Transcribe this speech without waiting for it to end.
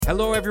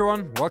Hello,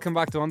 everyone. Welcome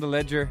back to On the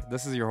Ledger.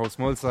 This is your host,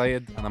 Moul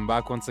Sayed, and I'm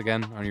back once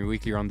again on your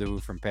weekly rendezvous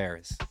from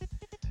Paris.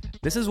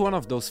 This is one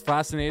of those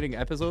fascinating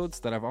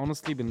episodes that I've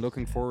honestly been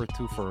looking forward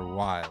to for a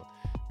while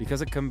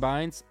because it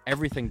combines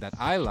everything that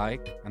I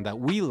like and that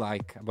we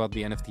like about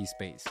the NFT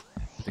space: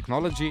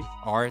 technology,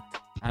 art,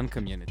 and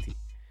community.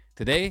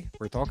 Today,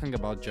 we're talking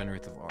about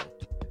generative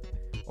art.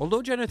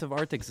 Although generative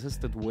art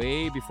existed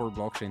way before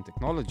blockchain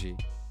technology,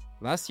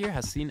 last year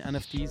has seen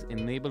NFTs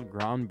enable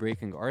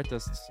groundbreaking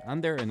artists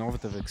and their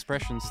innovative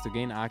expressions to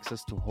gain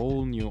access to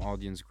whole new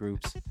audience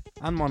groups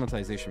and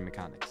monetization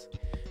mechanics.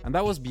 And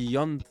that was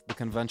beyond the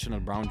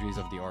conventional boundaries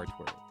of the art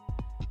world.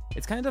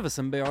 It's kind of a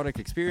symbiotic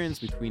experience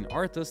between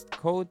artist,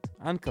 code,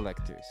 and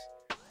collectors.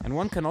 And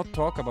one cannot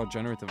talk about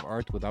generative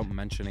art without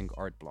mentioning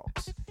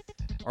Artblocks.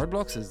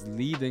 Artblocks is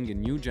leading a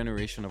new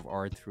generation of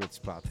art through its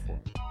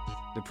platform.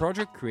 The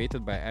project,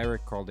 created by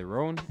Eric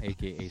Calderon,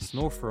 aka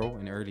Snowfro,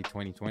 in early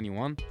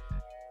 2021,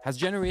 has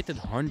generated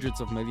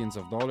hundreds of millions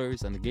of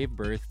dollars and gave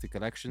birth to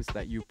collections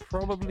that you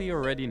probably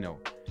already know,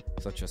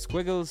 such as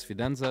Squiggles,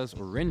 Fidenzas,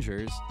 or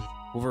Ringers,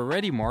 who've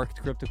already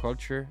marked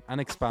cryptoculture and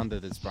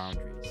expanded its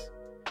boundaries.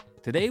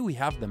 Today we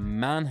have the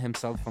man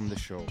himself on the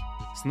show,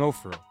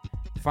 Snowfro,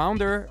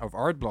 founder of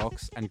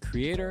Artblocks and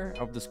creator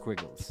of the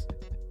Squiggles.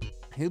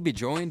 He'll be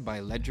joined by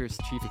Ledger's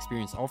Chief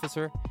Experience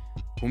Officer,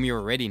 whom you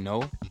already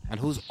know, and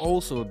who's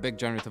also a big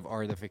generative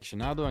art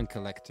aficionado and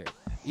collector,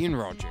 Ian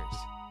Rogers.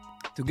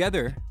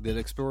 Together, they'll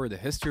explore the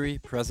history,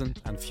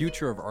 present, and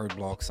future of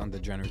Artblocks and the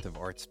generative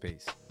art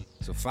space.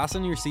 So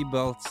fasten your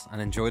seatbelts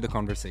and enjoy the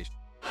conversation.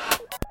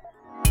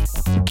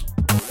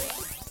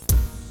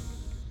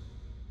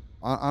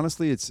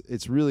 Honestly,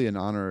 it's really an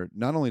honor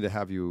not only to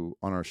have you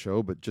on our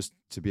show, but just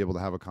to be able to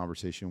have a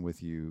conversation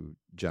with you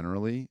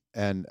generally.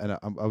 And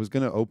I was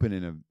going to open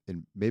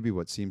in maybe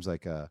what seems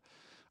like a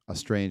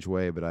strange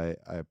way, but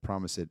I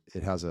promise it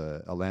has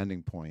a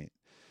landing point.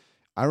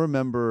 I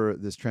remember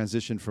this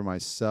transition for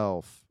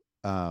myself,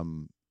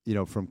 from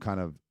kind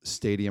of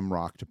stadium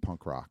rock to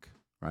punk rock,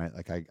 right?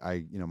 Like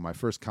I my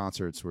first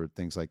concerts were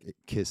things like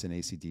Kiss and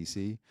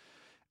AC/DC.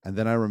 And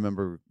then I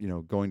remember,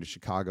 going to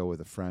Chicago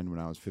with a friend when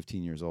I was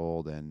 15 years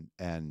old, and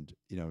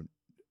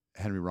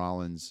Henry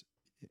Rollins,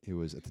 who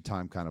was at the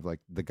time kind of like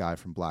the guy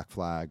from Black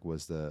Flag,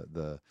 was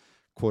the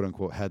quote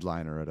unquote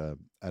headliner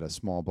at a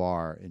small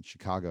bar in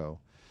Chicago.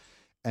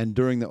 And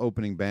during the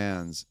opening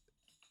bands,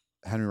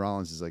 Henry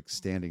Rollins is like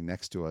standing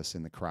next to us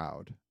in the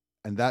crowd.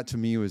 And that to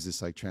me was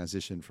this like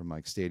transition from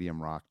like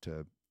stadium rock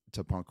to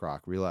punk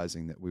rock,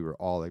 realizing that we were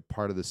all like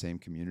part of the same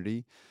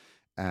community.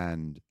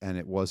 And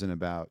it wasn't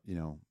about,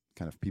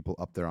 kind of people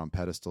up there on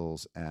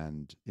pedestals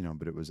and,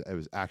 but it was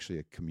actually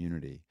a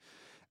community.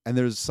 And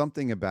there's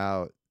something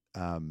about,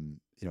 the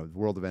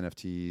world of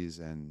NFTs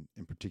and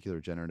in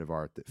particular generative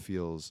art that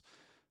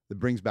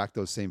brings back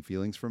those same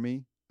feelings for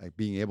me, like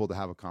being able to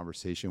have a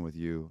conversation with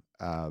you,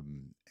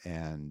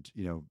 and,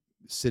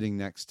 sitting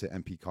next to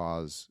MP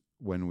Cause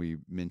when we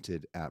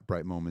minted at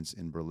Bright Moments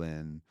in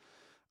Berlin,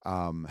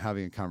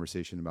 having a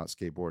conversation about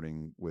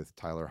skateboarding with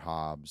Tyler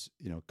Hobbs,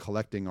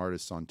 collecting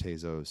artists on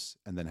Tezos,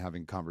 and then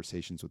having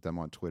conversations with them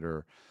on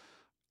Twitter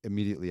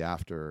immediately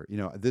after.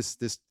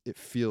 It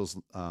feels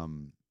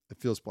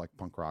like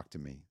punk rock to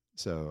me.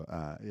 So,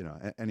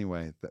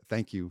 anyway,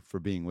 thank you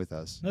for being with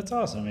us. That's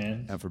awesome,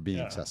 man. And for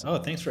being accessible. Oh,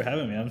 thanks for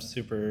having me. I'm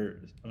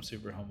super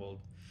humbled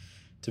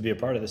to be a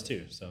part of this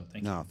too. So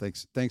thank you. No,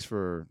 thanks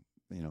for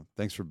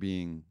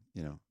being,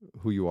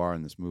 who you are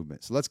in this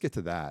movement. So let's get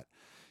to that.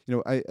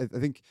 I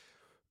think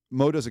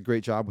Mo does a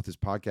great job with his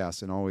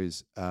podcast and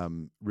always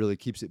really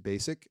keeps it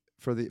basic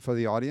for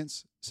the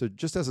audience. So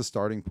just as a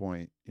starting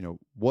point,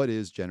 what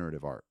is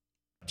generative art?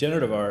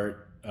 Generative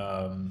art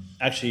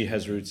actually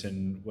has roots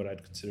in what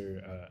I'd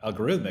consider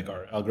algorithmic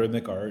art.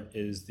 Algorithmic art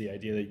is the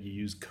idea that you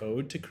use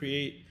code to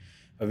create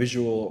a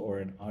visual or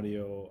an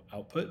audio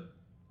output.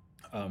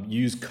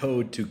 You use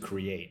code to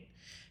create.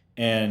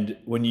 And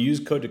when you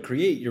use code to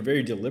create, you're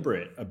very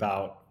deliberate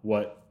about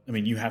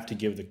you have to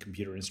give the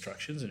computer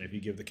instructions. And if you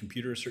give the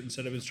computer a certain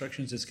set of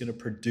instructions, it's going to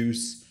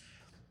produce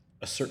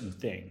a certain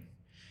thing.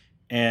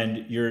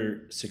 And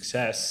your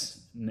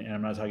success, and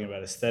I'm not talking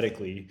about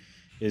aesthetically,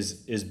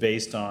 is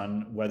based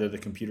on whether the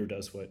computer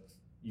does what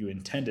you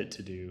intend it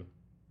to do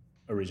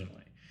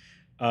originally.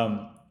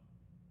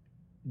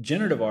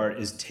 Generative art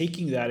is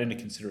taking that into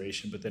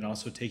consideration, but then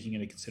also taking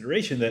into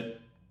consideration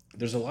that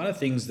there's a lot of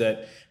things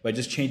that by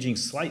just changing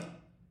slight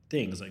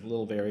things like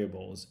little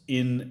variables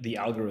in the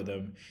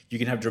algorithm, you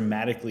can have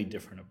dramatically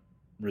different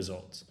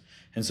results.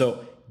 And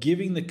so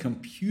giving the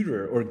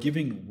computer or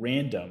giving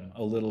random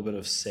a little bit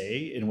of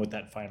say in what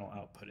that final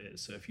output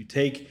is. So if you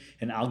take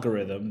an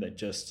algorithm that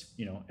just,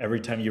 every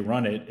time you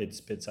run it, it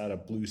spits out a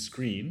blue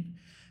screen,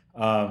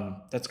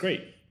 that's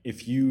great.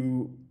 If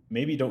you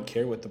maybe don't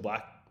care what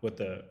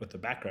the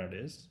background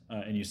is,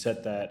 and you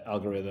set that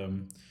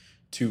algorithm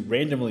to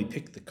randomly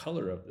pick the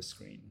color of the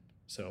screen.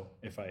 So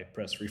if I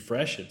press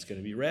refresh, it's going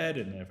to be red,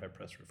 and then if I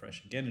press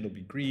refresh again, it'll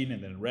be green,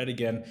 and then red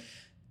again.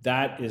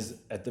 That is,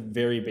 at the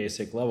very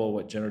basic level,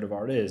 what generative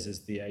art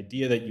is the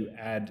idea that you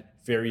add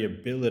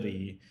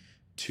variability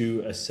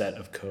to a set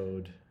of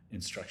code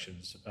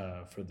instructions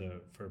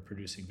for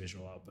producing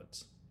visual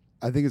outputs.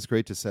 I think it's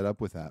great to set up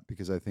with that,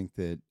 because I think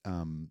that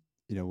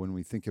when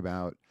we think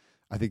about,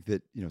 I think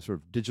that sort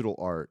of digital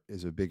art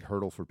is a big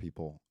hurdle for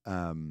people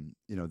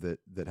that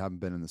haven't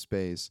been in the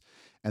space,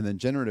 and then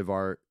generative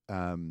art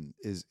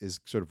is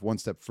sort of one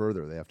step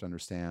further. They have to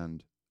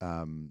understand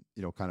kind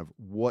of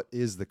what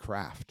is the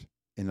craft,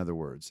 in other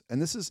words.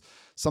 And this is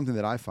something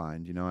that I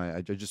find.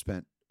 I just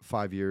spent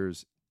 5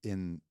 years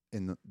in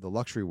the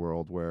luxury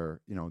world,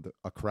 where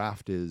a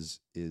craft is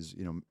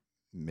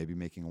maybe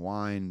making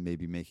wine,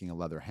 maybe making a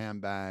leather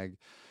handbag.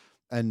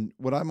 And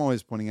what I'm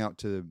always pointing out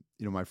to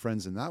my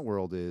friends in that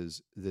world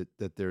is that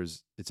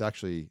it's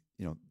actually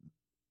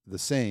the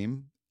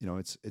same.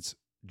 It's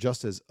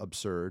just as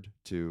absurd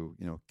to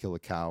kill a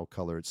cow,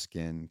 color its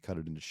skin, cut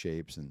it into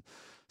shapes, and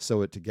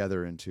sew it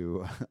together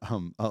into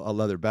a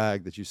leather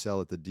bag that you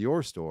sell at the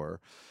Dior store.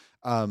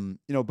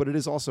 But it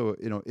is also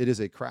it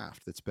is a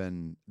craft that's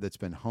been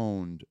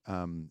honed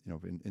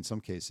in some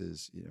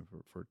cases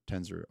for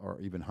tens or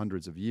even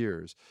hundreds of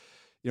years.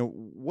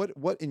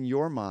 What in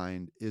your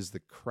mind is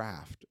the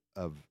craft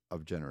of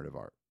generative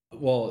art?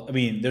 Well, I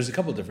mean, there's a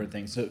couple different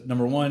things. So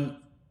number one,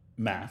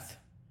 math,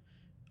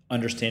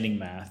 understanding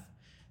math,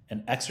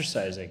 and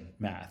exercising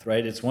math,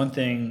 right? It's one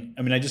thing.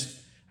 I mean,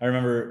 I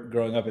remember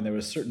growing up, and there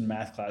was certain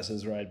math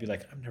classes where I'd be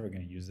like, I'm never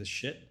going to use this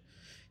shit,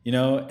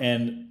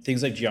 and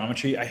things like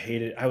geometry, I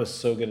hated. I was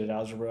so good at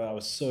algebra. I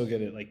was so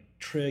good at like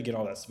trig and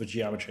all that stuff, but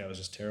geometry, I was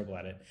just terrible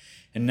at it.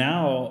 And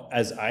now,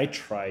 as I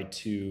try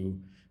to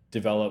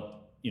develop,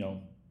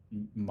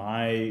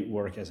 my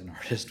work as an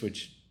artist,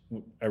 which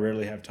I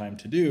rarely have time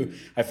to do,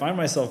 I find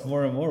myself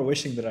more and more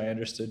wishing that I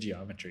understood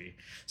geometry.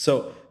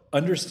 So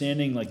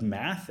understanding like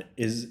math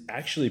is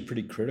actually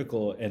pretty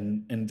critical,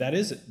 and that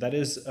is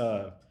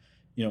a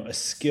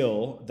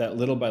skill that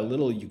little by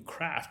little you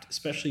craft,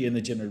 especially in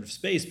the generative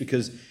space,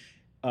 because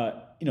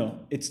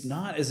it's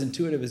not as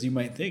intuitive as you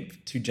might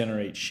think to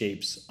generate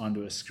shapes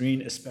onto a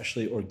screen,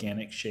 especially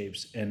organic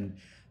shapes, and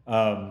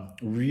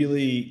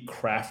really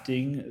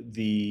crafting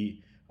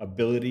the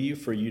ability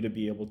for you to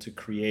be able to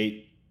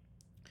create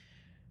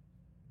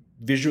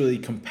visually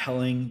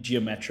compelling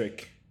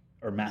geometric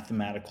or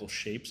mathematical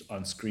shapes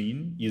on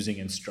screen using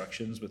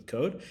instructions with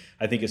code,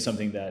 I think is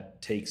something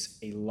that takes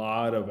a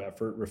lot of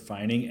effort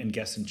refining and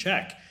guess and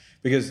check,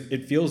 because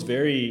it feels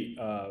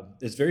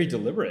it's very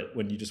deliberate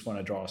when you just want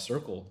to draw a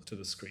circle to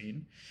the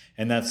screen.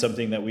 And that's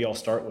something that we all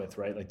start with,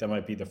 right? Like that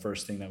might be the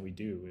first thing that we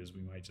do, is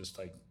we might just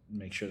like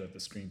make sure that the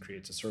screen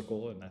creates a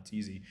circle, and that's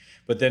easy.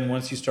 But then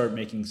once you start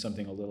making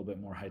something a little bit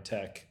more high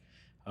tech,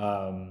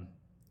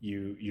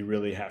 you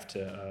really have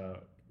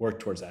to work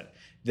towards that.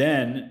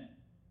 Then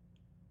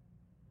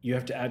you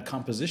have to add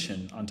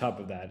composition on top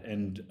of that,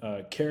 and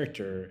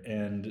character,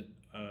 and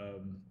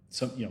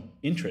some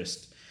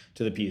interest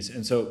to the piece.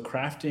 And so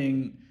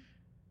crafting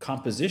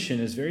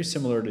composition is very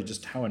similar to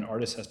just how an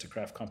artist has to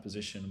craft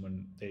composition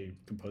when they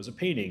compose a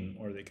painting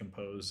or they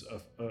compose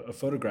a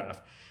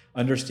photograph.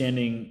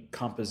 Understanding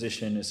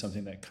composition is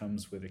something that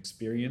comes with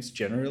experience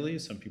generally.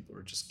 Some people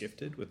are just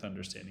gifted with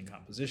understanding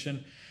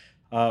composition.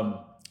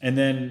 And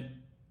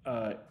then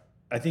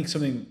I think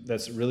something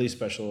that's really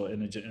special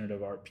in a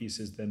generative art piece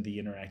is then the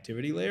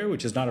interactivity layer,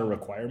 which is not a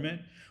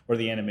requirement, or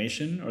the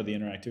animation or the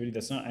interactivity.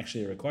 That's not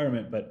actually a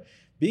requirement, but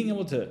being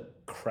able to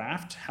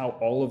craft how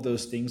all of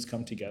those things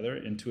come together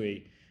into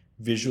a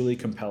visually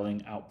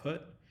compelling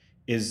output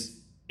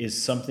is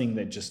something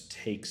that just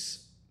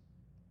takes,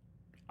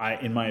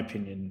 in my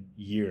opinion,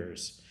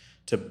 years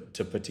to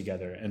put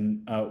together.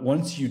 And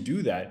once you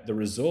do that, the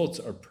results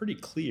are pretty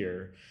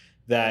clear.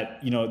 That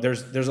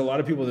there's a lot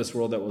of people in this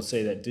world that will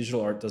say that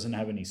digital art doesn't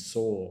have any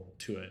soul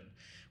to it.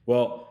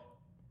 Well,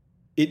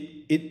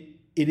 it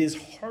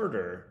is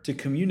harder to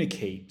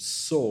communicate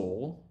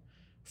soul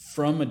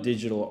from a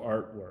digital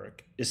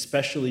artwork,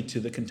 especially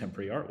to the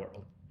contemporary art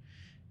world.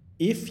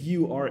 If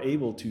you are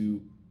able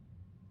to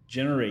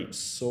generate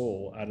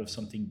soul out of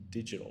something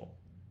digital,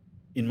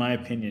 in my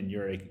opinion,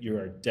 you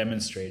are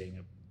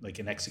demonstrating like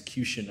an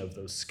execution of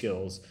those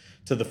skills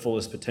to the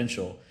fullest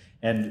potential.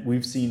 And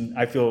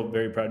I feel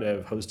very proud to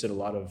have hosted a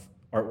lot of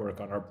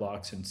artwork on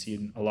Artblocks and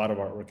seen a lot of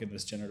artwork in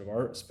this generative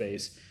art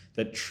space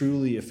that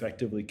truly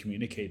effectively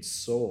communicates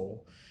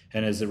soul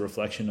and is a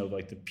reflection of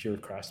like the pure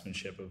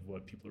craftsmanship of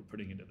what people are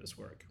putting into this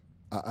work.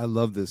 I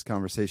love this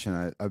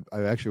conversation.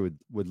 I actually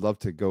would love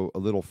to go a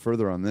little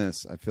further on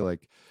this. I feel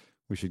like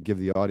we should give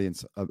the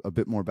audience a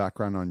bit more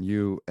background on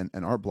you and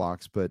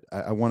Artblocks, but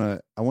I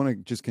want to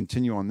just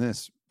continue on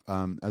this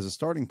as a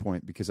starting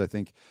point, because I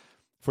think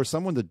for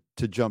someone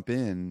to jump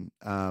in,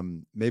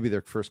 maybe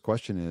their first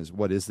question is,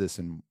 what is this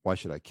and why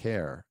should I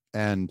care?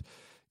 And,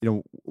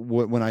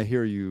 when I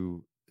hear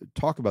you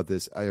talk about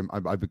this,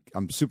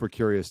 I'm super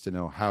curious to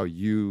know how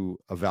you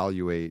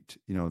evaluate,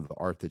 the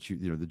art that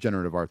the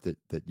generative art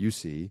that you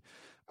see.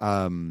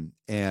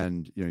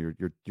 And,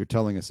 you're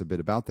telling us a bit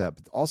about that,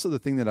 but also the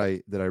thing that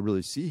I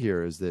really see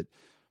here is that,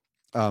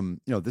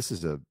 this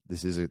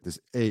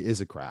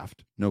is a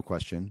craft, no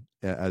question,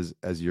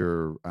 as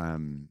you're,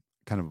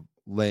 kind of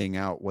laying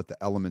out what the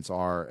elements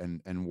are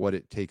and what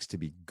it takes to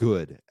be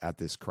good at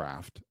this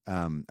craft,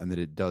 and that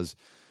it does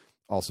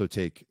also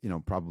take,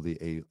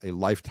 probably a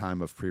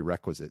lifetime of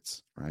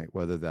prerequisites, right?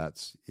 Whether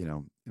that's,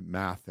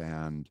 math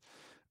and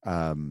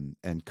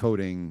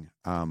coding,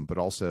 but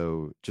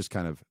also just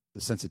kind of the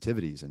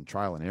sensitivities and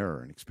trial and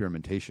error and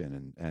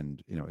experimentation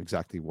and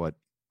exactly what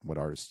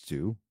artists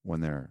do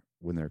when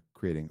they're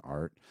creating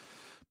art.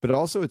 But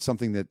also it's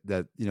something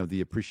that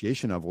the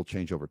appreciation of will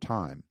change over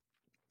time.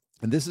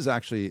 And this is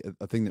actually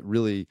a thing that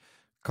really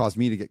caused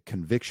me to get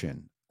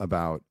conviction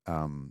about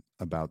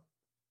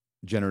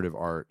generative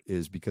art,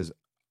 is because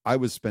I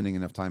was spending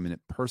enough time in it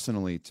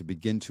personally to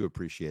begin to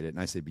appreciate it. And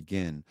I say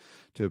begin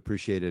to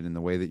appreciate it in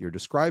the way that you're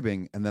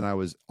describing. And then I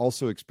was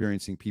also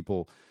experiencing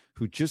people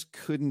who just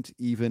couldn't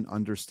even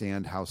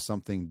understand how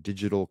something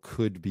digital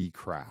could be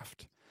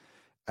craft.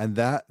 And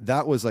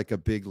that was like a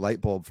big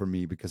light bulb for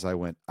me, because I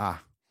went,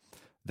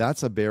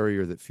 that's a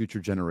barrier that future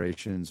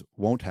generations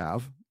won't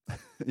have.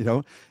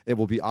 It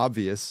will be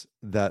obvious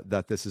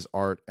that this is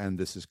art and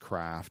this is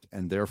craft,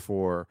 and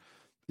therefore,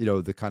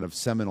 the kind of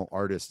seminal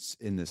artists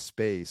in this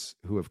space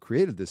who have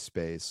created this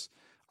space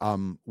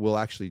will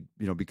actually,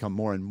 become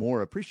more and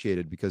more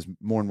appreciated, because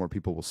more and more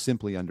people will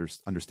simply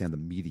understand the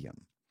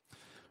medium,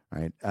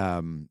 right?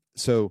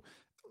 So,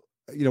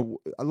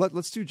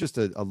 let's do just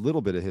a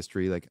little bit of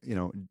history. Like,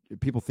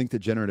 people think that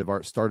generative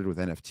art started with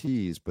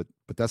NFTs, but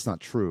that's not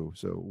true.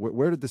 So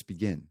where did this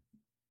begin?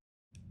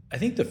 I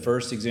think the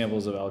first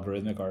examples of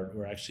algorithmic art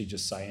were actually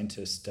just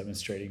scientists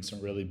demonstrating some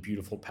really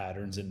beautiful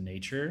patterns in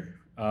nature.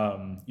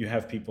 You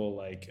have people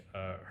like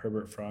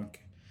Herbert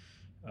Franke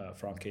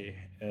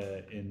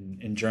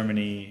in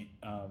Germany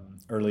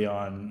early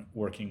on,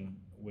 working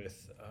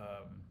with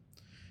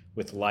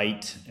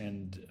light,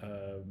 and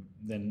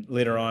then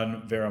later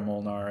on Vera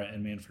Molnar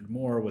and Manfred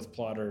Moore with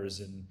plotters,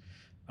 and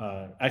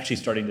actually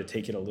starting to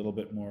take it a little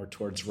bit more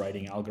towards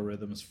writing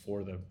algorithms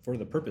for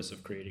the purpose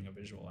of creating a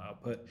visual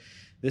output.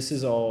 This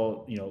is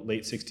all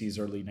late 60s,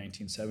 early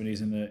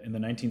 1970s. In the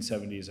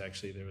 1970s,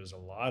 actually, there was a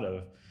lot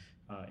of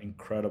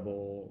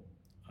incredible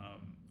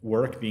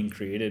work being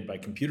created by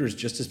computers,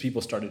 just as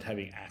people started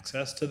having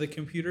access to the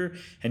computer.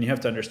 And you have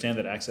to understand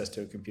that access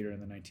to a computer in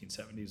the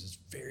 1970s is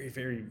very,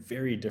 very,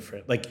 very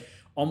different. Like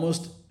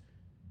almost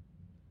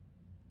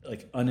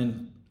like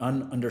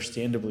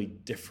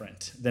ununderstandably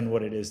different than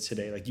what it is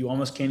today. Like you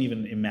almost can't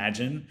even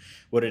imagine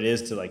what it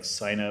is to like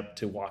sign up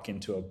to walk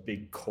into a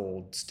big,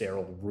 cold,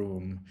 sterile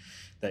room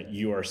that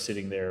you are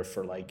sitting there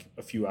for like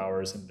a few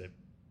hours in the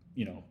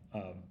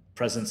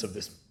presence of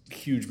this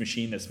huge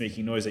machine that's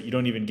making noise that you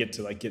don't even get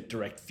to like get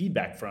direct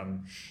feedback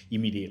from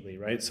immediately,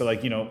 right? So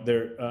like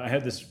I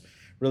had this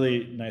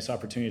really nice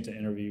opportunity to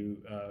interview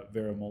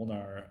Vera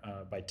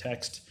Molnar by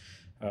text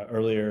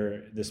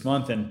earlier this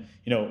month, and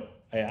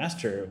I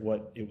asked her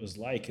what it was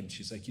like, and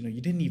she's like,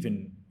 you didn't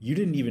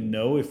even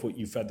know if what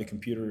you fed the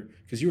computer,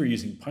 because you were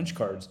using punch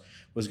cards,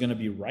 was going to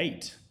be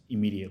right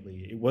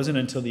immediately. It wasn't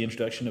until the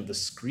introduction of the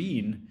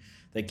screen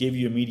that gave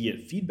you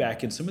immediate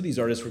feedback, and some of these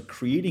artists were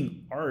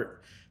creating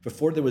art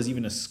before there was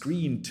even a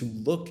screen to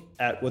look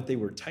at what they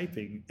were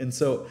typing. And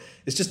so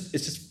it's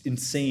just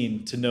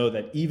insane to know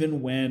that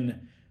even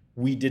when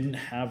we didn't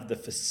have the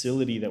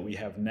facility that we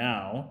have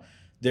now,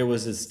 there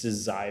was this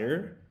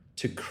desire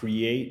to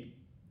create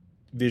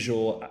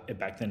visual,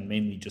 back then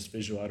mainly just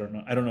visual. I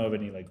don't know of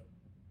any like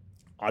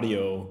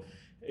audio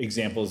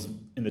examples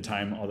in the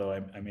time, although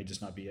I may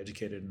just not be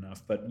educated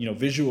enough, but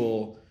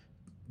visual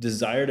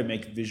desire to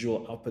make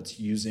visual outputs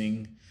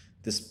using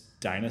this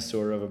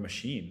dinosaur of a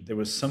machine. There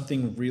was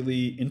something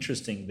really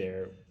interesting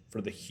there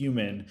for the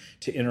human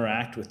to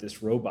interact with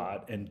this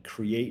robot and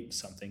create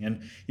something.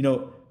 And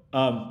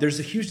there's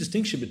a huge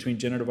distinction between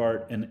generative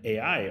art and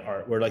AI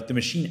art, where like the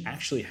machine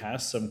actually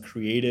has some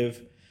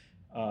creative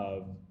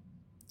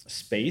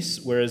space,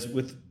 whereas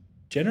with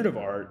generative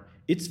art,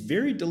 it's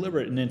very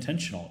deliberate and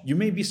intentional. You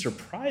may be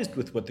surprised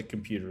with what the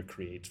computer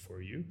creates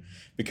for you,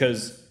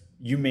 because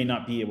you may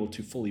not be able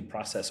to fully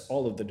process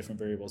all of the different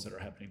variables that are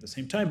happening at the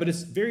same time, but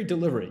it's very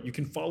deliberate. You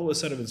can follow a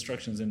set of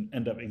instructions and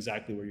end up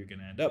exactly where you're going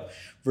to end up,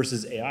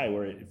 versus AI,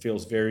 where it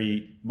feels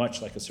very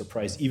much like a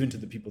surprise, even to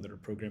the people that are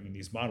programming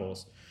these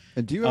models.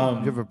 And do you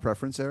have a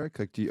preference, Eric?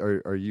 Like,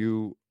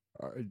 is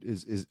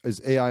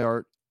AI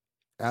art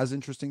as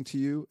interesting to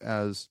you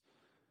as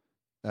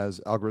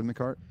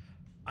algorithmic art?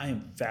 I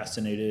am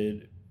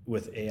fascinated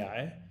with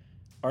AI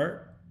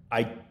art.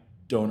 I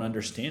don't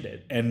understand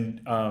it,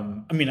 and I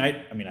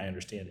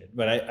understand it,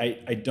 but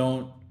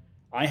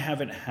I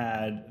haven't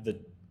had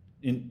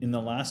in the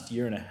last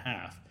year and a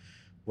half,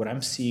 what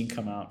I'm seeing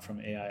come out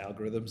from AI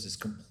algorithms is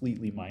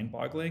completely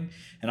mind-boggling,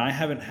 and I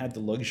haven't had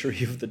the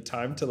luxury of the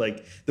time to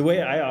like. The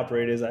way I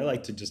operate is I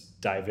like to just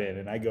dive in,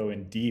 and I go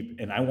in deep,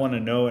 and I want to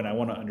know and I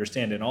want to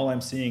understand, and all I'm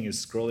seeing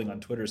is scrolling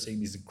on Twitter seeing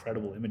these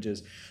incredible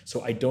images,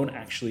 so I don't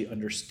actually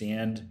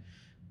understand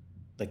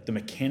like the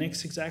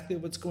mechanics exactly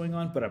of what's going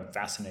on, but I'm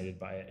fascinated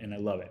by it and I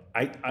love it.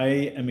 I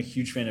am a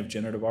huge fan of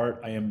generative art.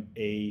 I am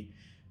a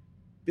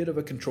bit of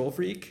a control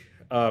freak.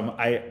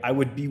 I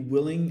would be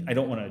willing, I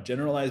don't want to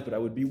generalize, but I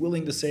would be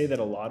willing to say that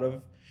a lot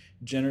of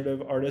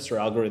generative artists or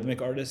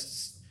algorithmic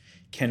artists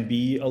can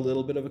be a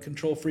little bit of a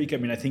control freak. I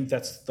mean, I think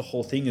that's the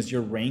whole thing, is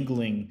you're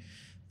wrangling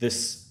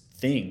this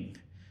thing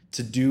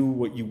to do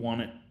what you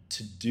want it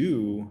to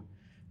do.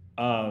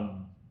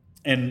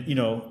 And, you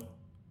know,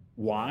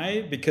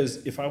 why?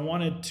 Because if I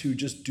wanted to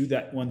just do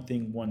that one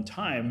thing one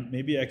time,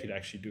 maybe I could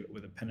actually do it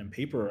with a pen and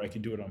paper, or I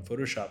could do it on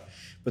Photoshop.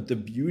 But the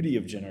beauty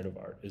of generative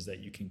art is that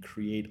you can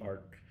create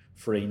art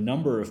for a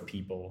number of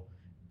people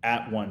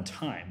at one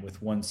time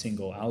with one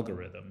single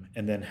algorithm,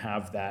 and then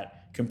have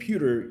that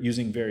computer,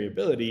 using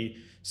variability,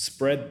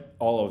 spread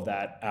all of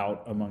that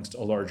out amongst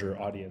a larger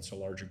audience, a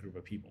larger group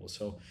of people.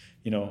 So,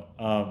 you know,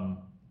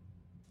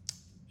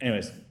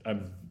 anyways,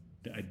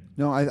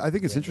 I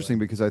think it's interesting,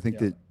 because I think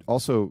that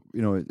also,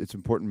 you know, it's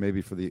important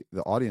maybe for the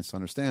audience to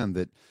understand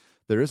that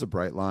there is a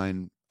bright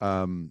line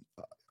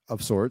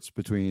of sorts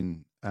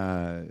between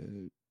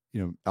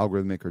you know,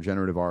 algorithmic or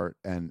generative art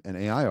and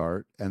AI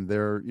art, and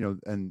there, you know,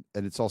 and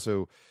it's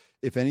also,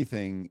 if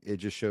anything, it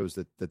just shows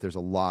that there's a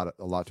lot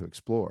to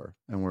explore,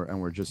 and we're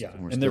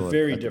and they're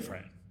very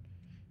different.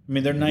 I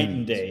mean, they're night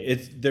and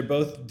day. They're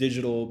both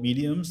digital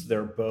mediums.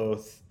 They're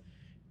both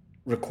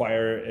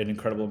require an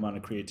incredible amount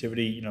of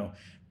creativity. You know,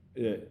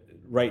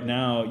 right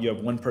now you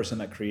have one person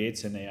that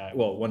creates an AI,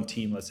 well, one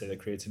team, let's say, that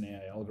creates an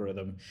AI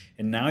algorithm,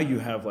 and now you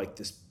have like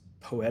this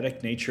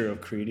poetic nature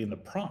of creating the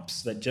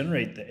prompts that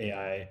generate the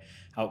AI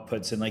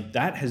outputs, and like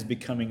that has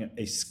becoming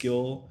a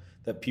skill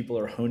that people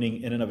are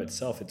honing in and of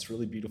itself. It's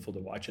really beautiful to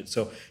watch it.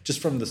 So just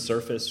from the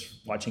surface,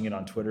 watching it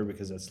on Twitter,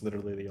 because that's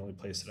literally the only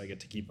place that I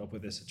get to keep up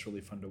with this, it's really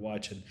fun to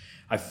watch. And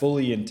I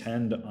fully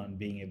intend on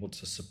being able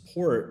to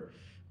support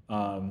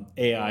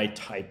AI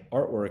type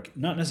artwork,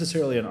 not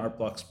necessarily on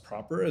Artblocks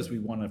proper, as we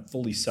want to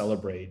fully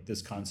celebrate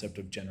this concept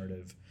of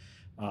generative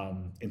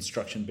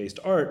instruction-based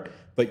art,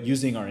 but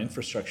using our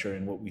infrastructure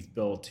and what we've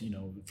built, you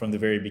know, from the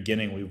very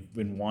beginning, we've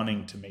been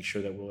wanting to make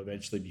sure that we'll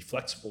eventually be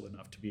flexible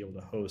enough to be able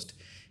to host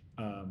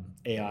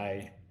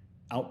AI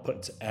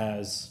outputs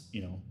as,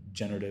 you know,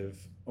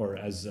 generative or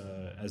as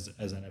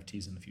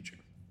NFTs in the future.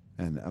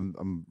 And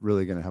I'm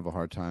really going to have a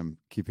hard time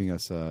keeping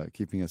us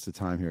to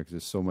time here, because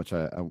there's so much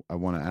I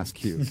want to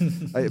ask you.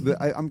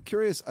 I'm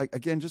curious,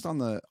 again, just on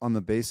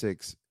the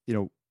basics. You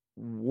know,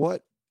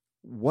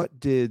 what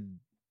did,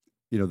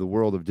 you know, the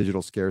world of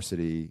digital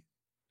scarcity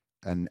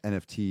and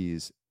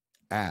NFTs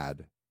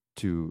add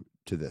to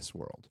this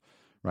world,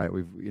 right?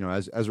 We've, you know,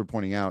 as we're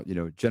pointing out, you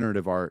know,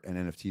 generative art and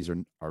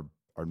NFTs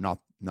are not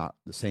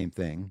the same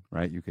thing,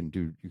 right? You can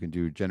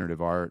do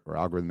generative art or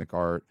algorithmic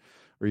art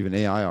or even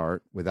AI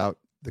art without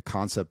the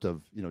concept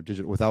of, you know,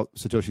 without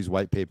Satoshi's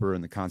white paper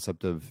and the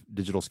concept of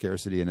digital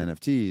scarcity and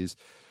NFTs.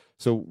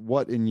 So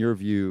what, in your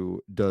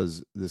view,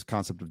 does this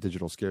concept of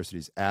digital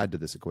scarcities add to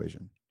this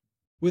equation?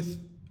 With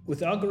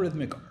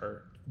algorithmic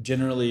art,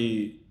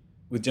 generally,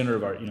 with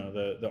generative art, you know,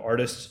 the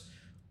artists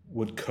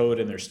would code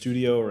in their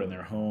studio or in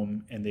their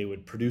home, and they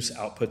would produce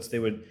outputs. They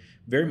would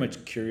very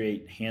much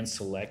curate, hand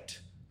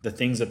select the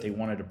things that they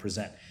wanted to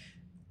present.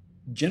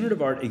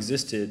 Generative art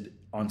existed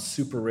on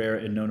super rare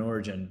and known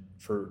origin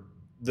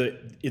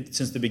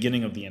since the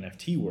beginning of the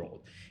NFT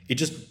world. It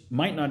just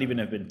might not even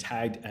have been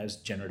tagged as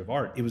generative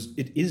art.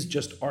 It is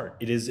just art.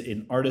 It is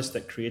an artist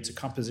that creates a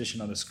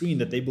composition on a screen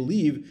that they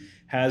believe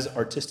has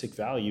artistic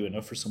value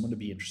enough for someone to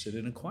be interested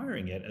in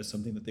acquiring it as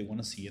something that they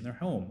want to see in their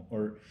home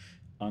or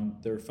on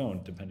their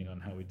phone, depending on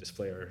how we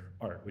display our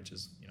art, which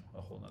is, you know,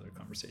 a whole nother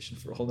conversation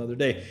for a whole nother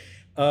day.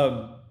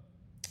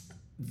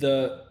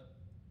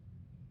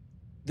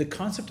 The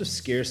concept of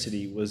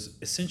scarcity was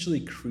essentially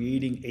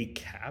creating a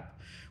cap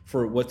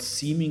for what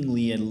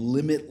seemingly a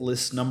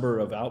limitless number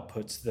of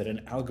outputs that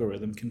an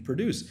algorithm can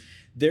produce.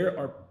 There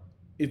are,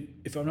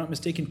 if I'm not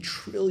mistaken,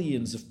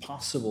 trillions of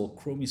possible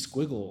chromie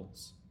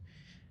squiggles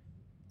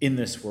in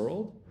this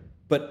world,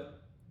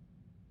 but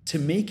to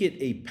make it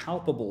a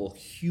palpable,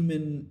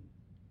 human,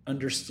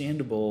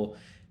 understandable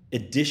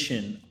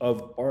edition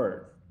of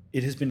art,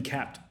 it has been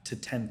capped to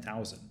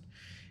 10,000.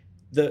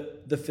 The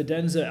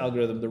Fidenza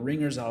algorithm, the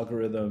Ringer's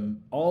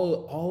algorithm,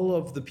 all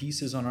of the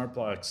pieces on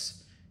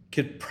Artblocks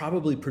could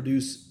probably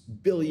produce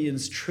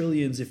billions,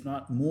 trillions, if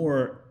not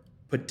more,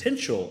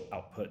 potential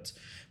outputs.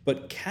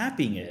 But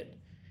capping it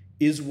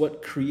is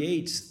what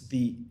creates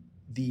the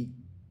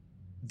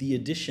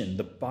addition,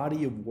 the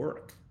body of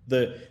work.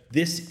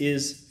 This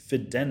is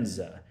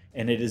Fidenza,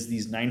 and it is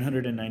these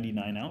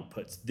 999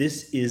 outputs.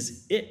 This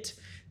is it.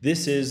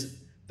 This is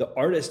the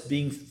artist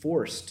being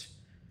forced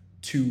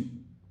to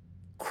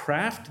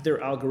craft their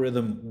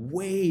algorithm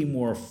way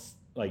more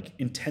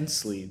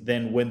intensely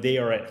than when they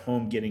are at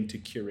home getting to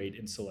curate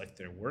and select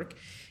their work.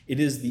 It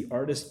is the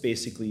artist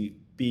basically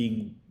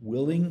being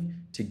willing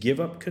to give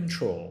up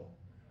control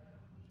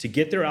to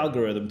get their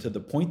algorithm to the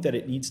point that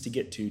it needs to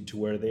get to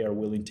where they are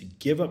willing to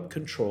give up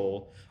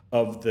control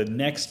of the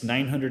next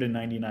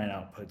 999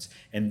 outputs.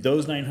 And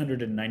those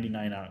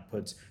 999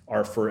 outputs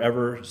are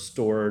forever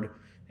stored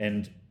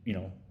and, you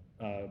know,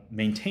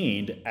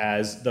 maintained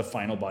as the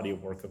final body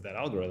of work of that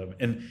algorithm.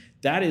 And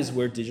that is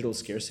where digital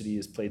scarcity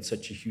has played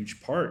such a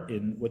huge part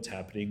in what's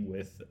happening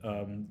with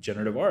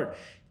generative art.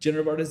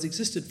 Generative art has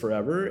existed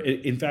forever.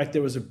 In fact,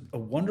 there was a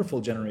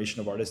wonderful generation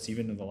of artists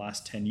even in the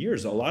last 10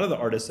 years. A lot of the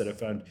artists that have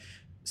found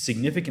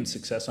significant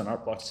success on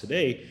art blocks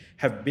today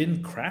have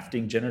been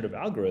crafting generative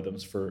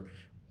algorithms for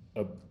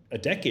a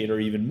decade or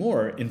even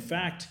more. In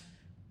fact,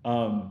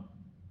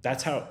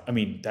 that's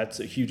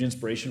a huge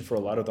inspiration for a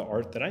lot of the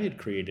art that I had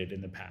created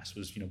in the past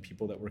was,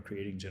 people that were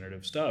creating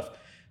generative stuff.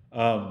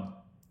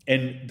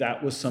 And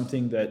that was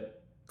something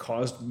that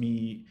caused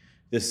me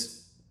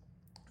this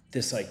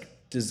like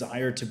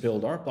desire to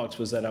build art blocks,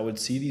 was that I would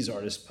see these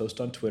artists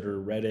post on Twitter,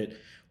 Reddit,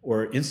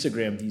 or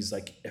Instagram, these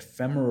like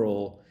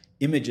ephemeral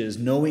images,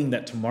 knowing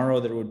that tomorrow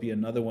there would be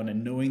another one,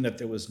 and knowing that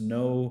there was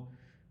no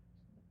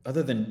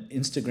other than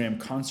Instagram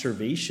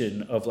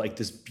conservation of like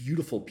this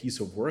beautiful piece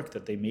of work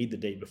that they made the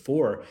day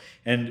before.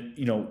 And,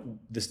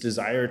 this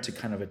desire to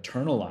kind of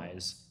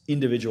eternalize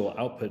individual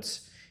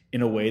outputs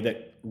in a way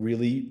that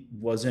really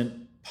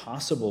wasn't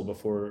possible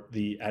before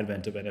the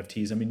advent of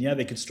NFTs. I mean, yeah,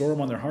 they could store them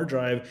on their hard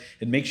drive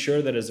and make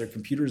sure that as their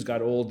computers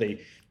got old,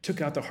 they took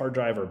out the hard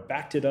drive or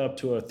backed it up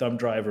to a thumb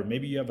drive, or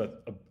maybe you have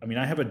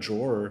I have a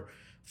drawer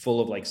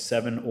full of like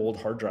 7 old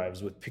hard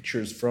drives with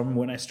pictures from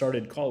when I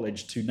started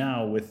college to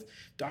now, with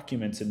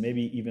documents and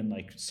maybe even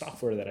like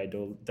software that I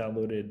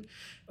downloaded.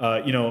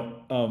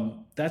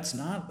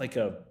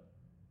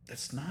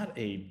 That's not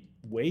a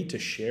way to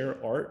share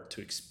art,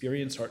 to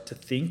experience art, to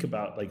think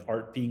about like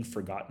art being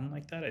forgotten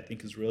like that, I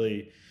think is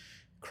really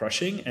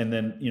crushing. And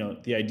then,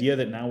 the idea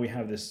that now we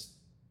have this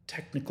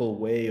technical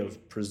way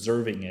of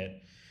preserving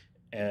it,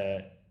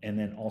 and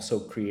then also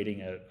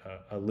creating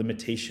a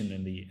limitation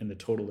in the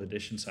total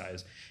edition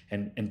size,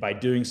 and by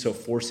doing so,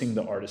 forcing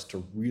the artist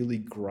to really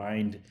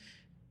grind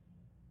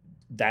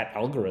that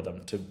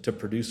algorithm to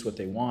produce what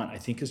they want, I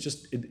think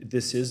is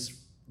this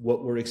is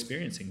what we're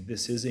experiencing.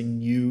 This is a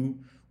new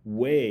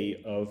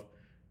way of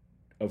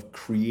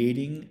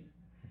creating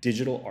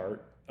digital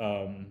art.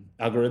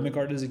 Algorithmic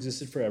art has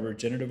existed forever.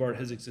 Generative art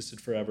has existed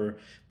forever,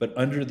 but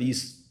under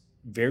these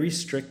very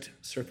strict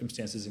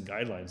circumstances and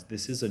guidelines,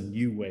 this is a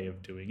new way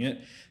of doing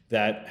it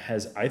that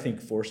has, I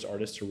think, forced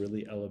artists to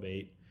really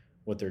elevate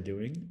what they're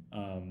doing.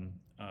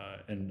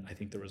 And I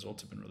think the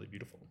results have been really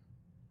beautiful.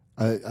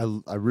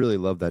 I really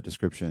love that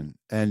description.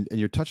 And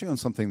you're touching on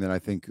something that I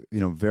think,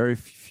 very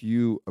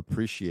few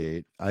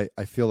appreciate.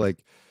 I feel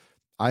like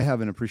I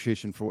have an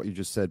appreciation for what you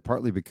just said,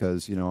 partly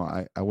because,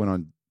 I went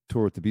on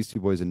tour with the Beastie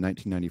Boys in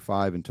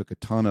 1995 and took a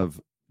ton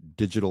of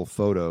digital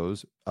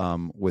photos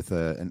with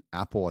an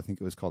Apple, I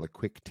think it was called a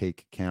Quick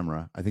Take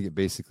camera. I think it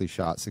basically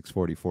shot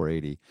 640,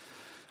 480.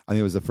 I think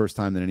it was the first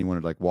time that anyone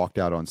had like walked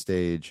out on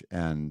stage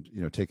and,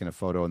 taken a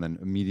photo and then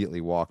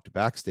immediately walked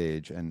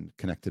backstage and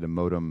connected a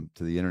modem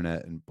to the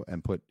internet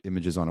and put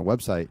images on a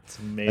website. It's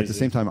amazing. At the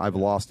same time, I've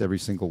lost every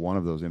single one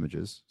of those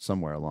images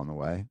somewhere along the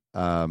way.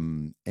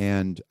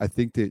 And I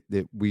think that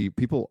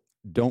people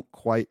don't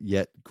quite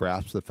yet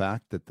grasp the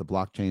fact that the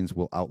blockchains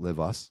will outlive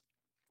us.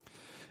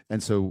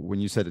 And so when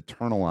you said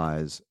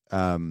eternalize,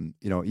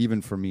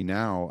 even for me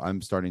now,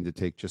 I'm starting to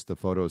take just the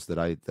photos that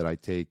I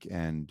take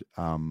and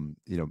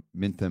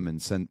mint them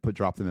and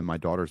drop them in my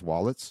daughter's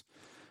wallets,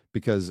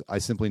 because I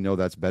simply know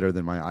that's better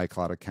than my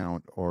iCloud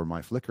account or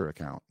my Flickr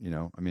account.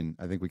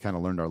 I think we kind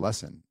of learned our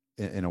lesson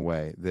in a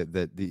way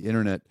that the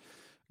internet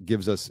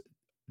gives us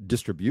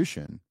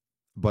distribution,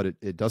 but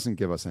it doesn't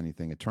give us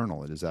anything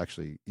eternal. It is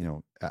actually,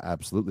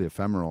 absolutely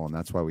ephemeral. And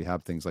that's why we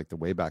have things like the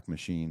Wayback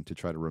Machine to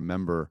try to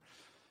remember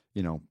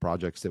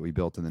projects that we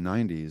built in the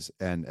 90s.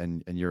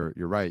 And you're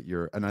right.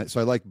 So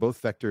I like both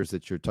vectors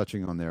that you're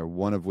touching on there.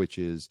 One of which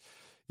is,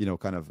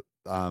 kind of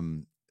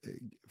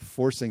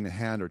forcing the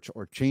hand or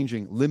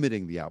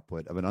limiting the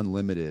output of an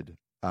unlimited,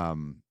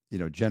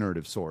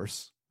 generative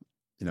source,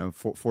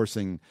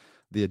 forcing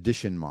the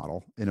addition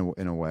model in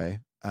a way,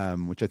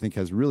 which I think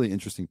has really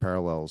interesting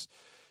parallels,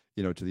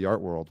 to the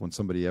art world. When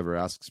somebody ever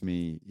asks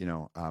me,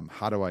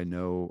 how do I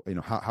know,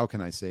 how can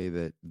I say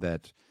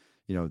that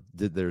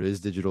there is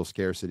digital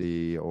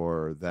scarcity,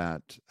 or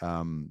that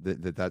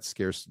that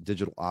scarce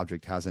digital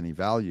object has any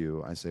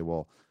value, I say,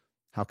 well,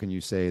 how can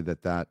you say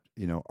that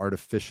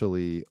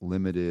artificially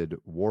limited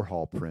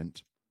Warhol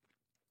print,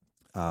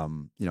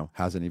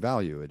 has any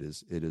value? It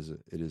is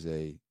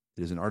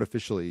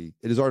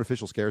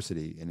artificial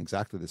scarcity in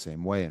exactly the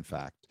same way, in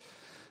fact.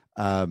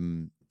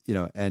 And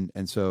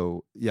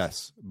so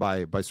yes,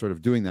 by sort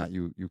of doing that,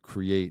 you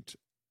create,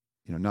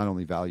 not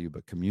only value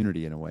but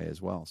community in a way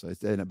as well. So,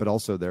 but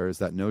also there is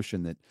that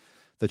notion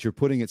that you're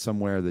putting it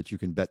somewhere that you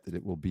can bet that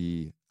it will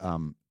be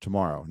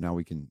tomorrow. Now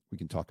we can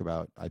talk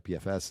about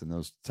IPFS and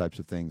those types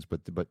of things,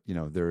 but the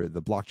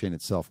blockchain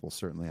itself will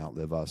certainly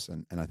outlive us,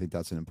 and I think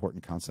that's an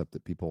important concept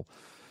that people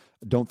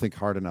don't think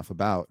hard enough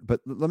about.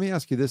 But let me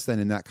ask you this then,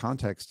 in that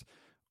context,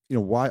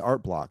 why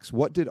art blocks?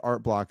 What did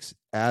art blocks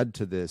add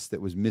to this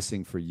that was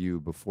missing for you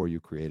before you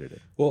created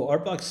it? Well,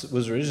 art blocks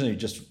was originally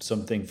just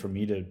something for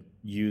me to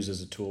use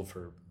as a tool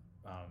for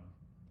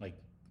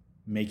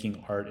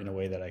making art in a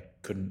way that I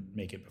couldn't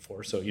make it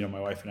before. So, my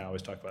wife and I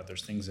always talk about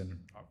there's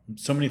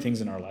so many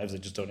things in our lives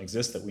that just don't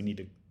exist that we need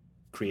to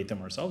create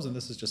them ourselves. And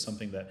this is just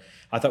something that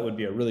I thought would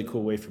be a really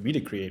cool way for me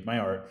to create my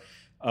art.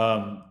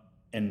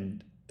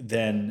 And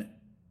then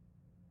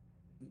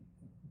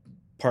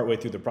partway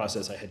through the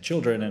process, I had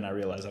children and I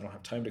realized I don't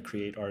have time to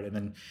create art, and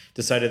then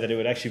decided that it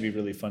would actually be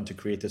really fun to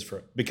create this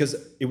because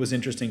it was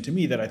interesting to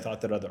me that I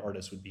thought that other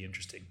artists would be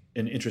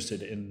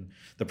interested in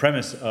the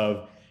premise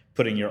of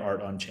putting your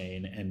art on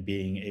chain and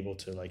being able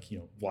to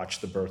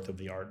watch the birth of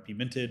the art be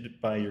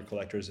minted by your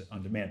collectors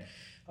on demand.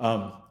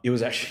 It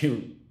was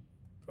actually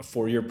a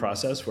 4-year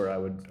process where I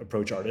would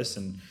approach artists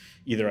and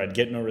either I'd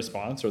get no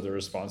response or the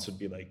response would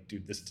be like,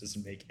 dude, this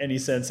doesn't make any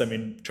sense. I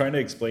mean, trying to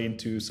explain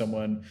to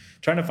someone,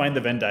 trying to find the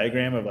Venn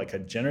diagram of a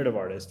generative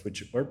artist,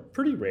 which are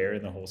pretty rare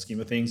in the whole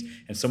scheme of things,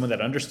 and someone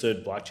that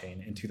understood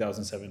blockchain in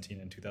 2017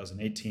 and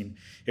 2018,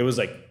 it was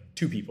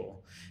 2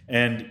 people.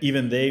 And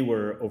even they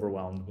were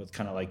overwhelmed with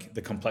kind of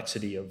the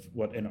complexity of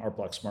what an Art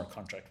Block smart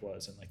contract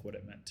was and what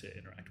it meant to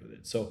interact with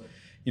it. So,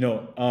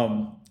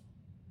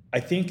 I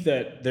think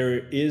that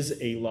there is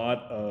a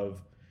lot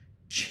of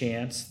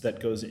chance that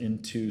goes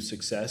into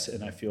success,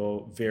 and I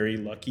feel very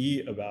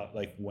lucky about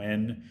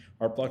when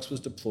Art Blocks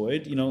was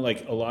deployed.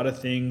 A lot of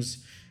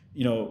things,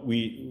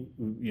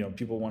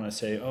 people want to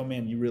say, oh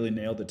man, you really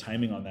nailed the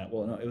timing on that.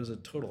 Well, no, it was a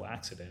total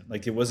accident.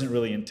 It wasn't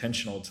really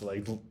intentional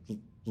to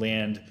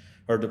land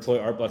or deploy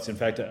Art Blocks. In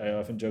fact, I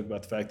often joke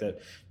about the fact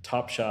that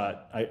Top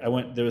Shot,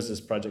 there was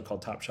this project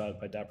called Top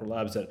Shot by Dapper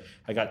Labs that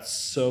I got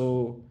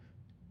so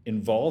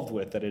involved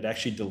with that it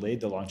actually delayed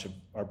the launch of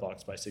Art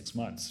Blocks by 6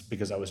 months,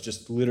 because I was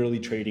just literally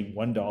trading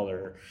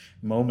 $1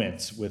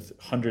 moments with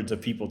hundreds of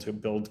people to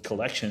build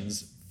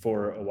collections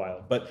for a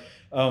while. But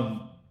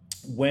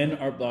when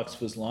Art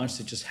Blocks was launched,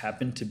 it just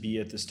happened to be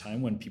at this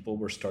time when people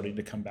were starting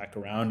to come back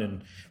around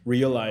and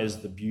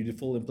realize the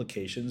beautiful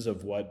implications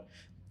of what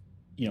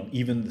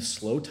even the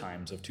slow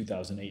times of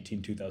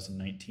 2018,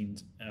 2019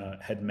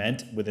 had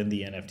meant within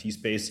the NFT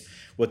space,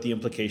 what the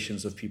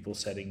implications of people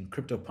setting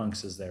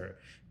CryptoPunks as their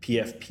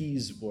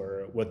PFPs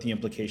were, what the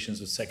implications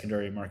of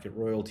secondary market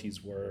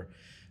royalties were.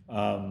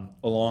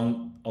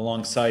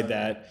 Alongside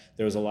that,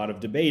 there was a lot of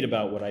debate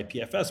about what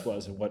IPFS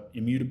was and what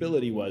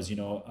immutability was.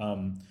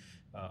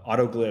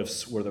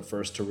 Autoglyphs were the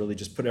first to really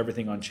just put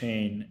everything on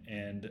chain,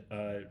 and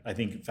I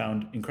think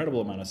found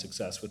incredible amount of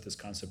success with this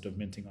concept of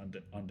minting on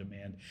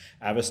demand.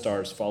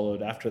 Avastars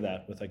followed after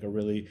that with a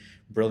really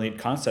brilliant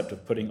concept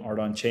of putting art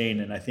on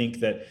chain, and I think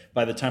that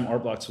by the time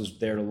Art Blocks was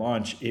there to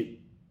launch,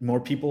 more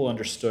people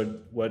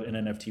understood what an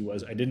NFT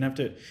was. I didn't have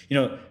to,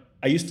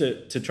 I used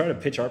to try to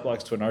pitch Art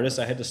Blocks to an artist,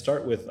 I had to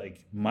start with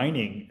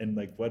mining and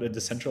what a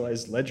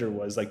decentralized ledger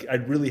was. I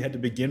really had to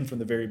begin from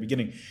the very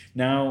beginning.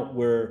 Now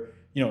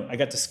I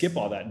got to skip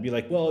all that and be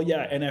well,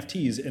 yeah,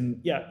 NFTs, and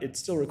yeah, it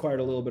still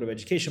required a little bit of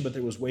education, but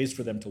there was ways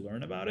for them to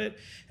learn about it,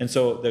 and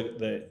so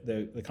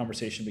the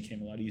conversation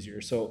became a lot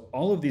easier. So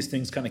all of these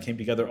things kind of came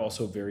together.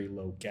 Also, very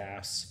low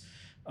gas.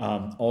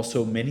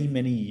 Also,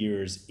 many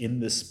years in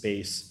this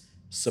space,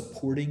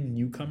 supporting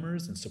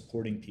newcomers and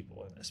supporting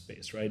people in this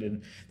space, right?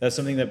 And that's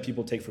something that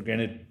people take for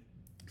granted.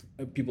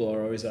 People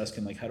are always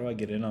asking, how do I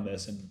get in on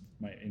this? And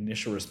my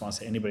initial response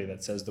to anybody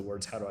that says the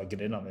words, how do I get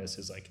in on this,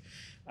 is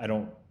I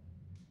don't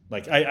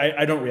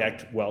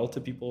react well to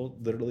people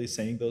literally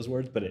saying those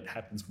words, but it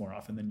happens more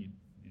often than you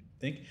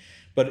think.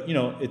 But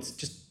it's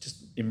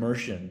just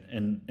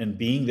immersion and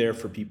being there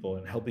for people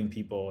and helping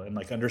people and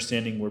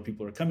understanding where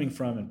people are coming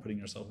from and putting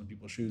yourself in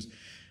people's shoes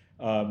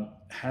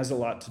has a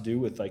lot to do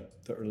with the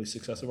early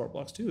success of Art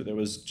Blocks too. There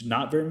was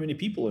not very many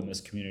people in this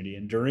community,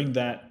 and during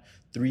that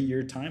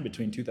 3-year time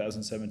between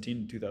 2017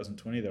 and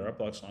 2020, the Art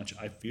Blocks launch,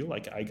 I feel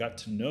like I got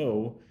to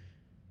know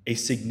a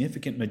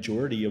significant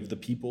majority of the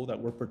people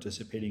that were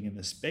participating in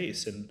this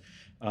space. And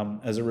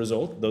as a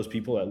result, those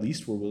people at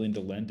least were willing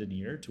to lend an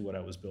ear to what I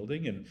was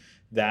building. And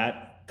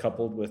that,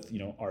 coupled with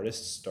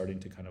artists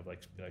starting to kind of be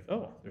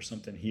oh, there's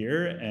something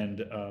here,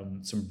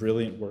 and some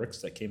brilliant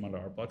works that came onto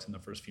Art Blocks in the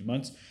first few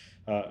months,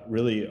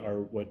 really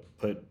are what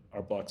put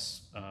Art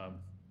Blocks on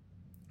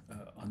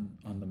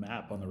the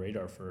map, on the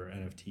radar for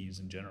NFTs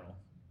in general.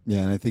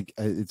 Yeah, and I think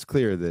it's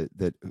clear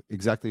that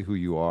exactly who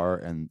you are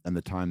and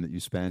the time that you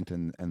spent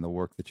and the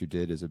work that you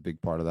did is a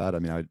big part of that. I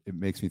mean, it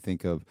makes me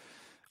think of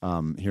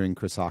hearing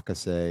Chris Haka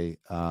say,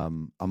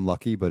 "I'm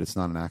lucky, but it's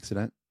not an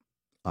accident."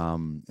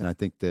 And I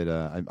think that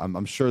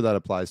I'm sure that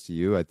applies to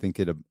you. I think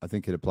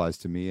it applies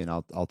to me, and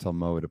I'll tell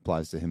Mo it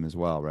applies to him as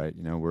well, right?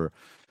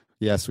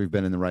 We've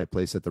been in the right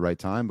place at the right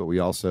time, but we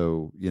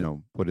also,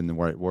 put in the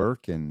right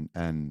work and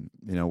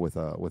with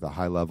a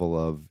high level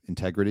of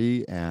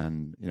integrity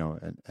and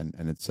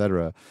et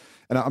cetera.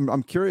 And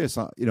I'm curious,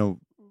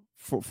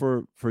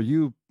 for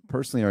you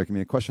personally, Eric, I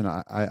mean, a question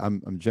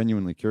I'm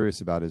genuinely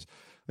curious about is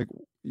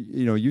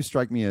you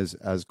strike me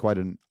as quite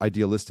an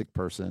idealistic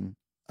person,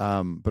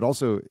 but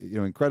also,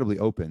 incredibly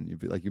open.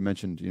 Like you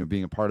mentioned,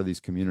 being a part of these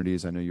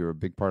communities. I know you're a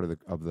big part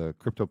of the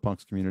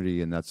CryptoPunks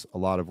community, and that's a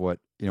lot of what,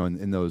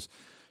 in those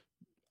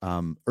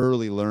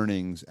early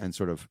learnings and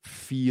sort of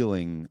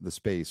feeling the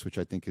space, which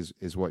I think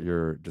is what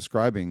you're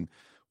describing,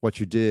 what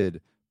you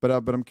did. But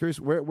I'm curious,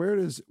 where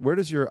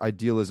does your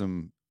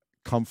idealism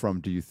come from?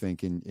 Do you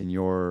think in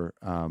your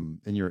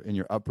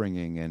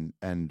upbringing,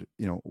 and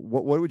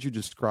what would you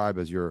describe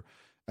as your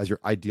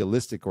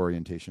idealistic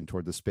orientation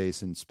toward the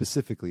space and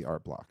specifically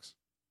art blocks?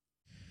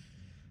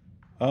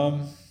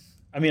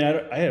 I mean,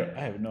 I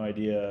have no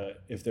idea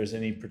if there's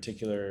any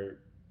particular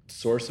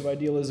source of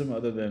idealism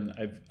other than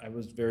I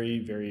was very,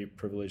 very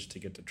privileged to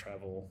get to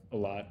travel a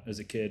lot as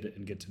a kid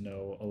and get to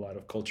know a lot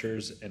of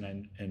cultures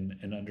and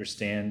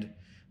understand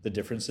the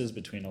differences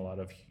between a lot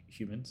of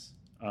humans.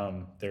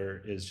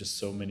 There is just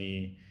so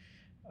many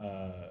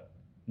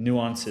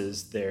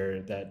nuances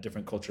there that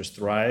different cultures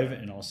thrive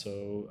and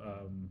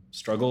also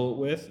struggle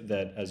with,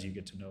 that as you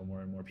get to know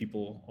more and more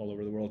people all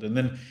over the world. And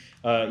then,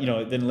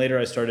 then later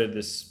I started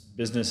this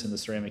business in the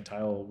ceramic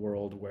tile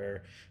world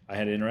where I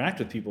had to interact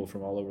with people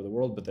from all over the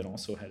world, but then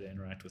also had to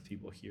interact with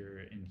people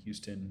here in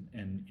Houston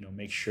and,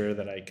 make sure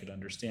that I could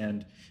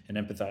understand and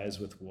empathize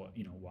with what,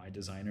 why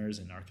designers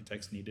and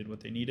architects needed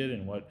what they needed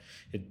and what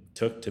it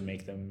took to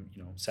make them,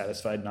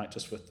 satisfied, not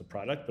just with the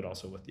product, but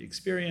also with the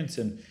experience.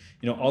 And,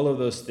 all of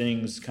those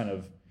things kind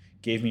of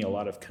gave me a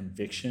lot of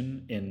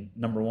conviction in,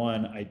 number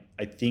one,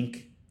 I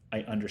think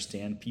I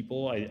understand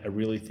people. I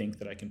really think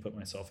that I can put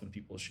myself in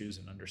people's shoes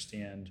and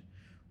understand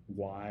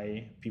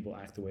why people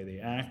act the way they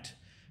act.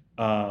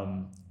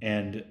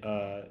 And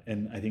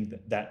I think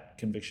that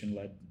conviction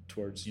led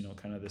towards,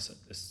 kind of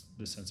this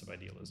sense of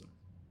idealism.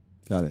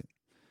 Got it.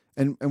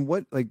 And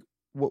what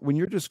when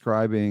you're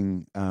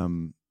describing,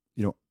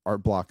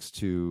 art blocks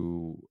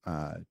to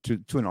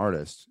an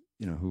artist,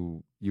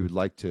 who you would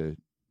like to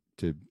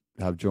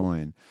have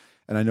join,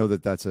 and I know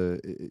that's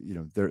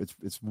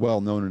it's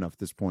well known enough at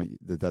this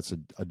point that that's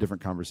a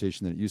different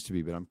conversation than it used to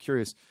be, but I'm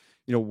curious,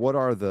 what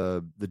are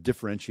the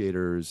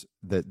differentiators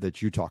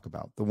that you talk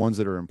about, the ones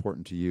that are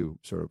important to you?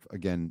 Sort of,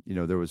 again,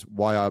 there was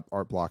why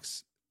art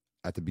blocks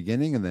at the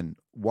beginning, and then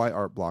why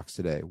art blocks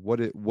today.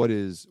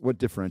 What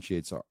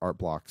differentiates art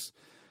blocks,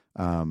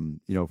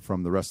 from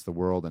the rest of the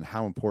world, and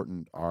how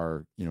important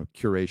are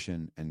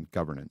curation and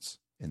governance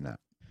in that?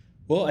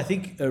 Well, I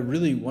think a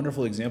really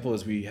wonderful example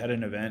is we had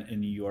an event in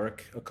New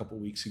York a couple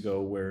weeks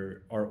ago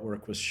where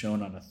artwork was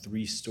shown on a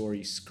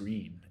 3-story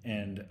screen,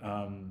 and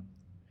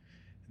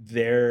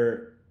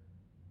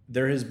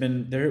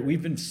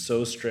we've been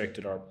so strict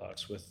at Art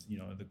Blocks with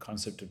the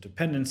concept of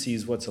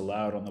dependencies, what's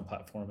allowed on the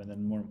platform, and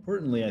then more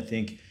importantly, I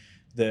think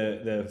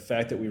the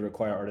fact that we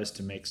require artists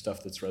to make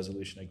stuff that's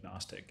resolution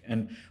agnostic.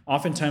 And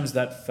oftentimes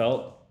that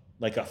felt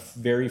like a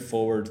very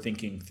forward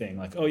thinking thing,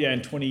 like, oh yeah,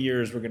 in 20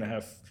 years we're going to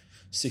have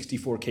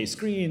 64K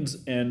screens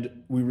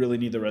and we really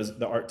need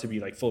the art to be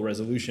like full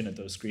resolution at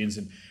those screens.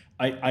 And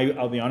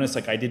I'll be honest,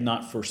 like I did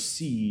not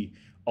foresee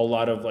a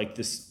lot of like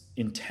this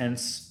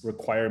intense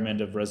requirement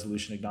of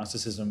resolution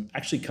agnosticism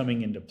actually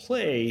coming into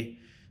play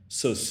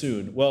so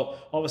soon. Well,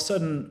 all of a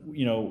sudden,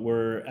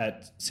 we're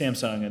at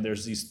Samsung and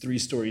there's these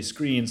 3-story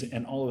screens,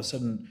 and all of a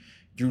sudden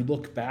you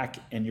look back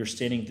and you're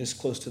standing this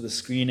close to the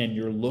screen and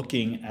you're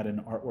looking at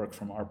an artwork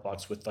from Art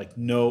Blocks with like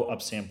no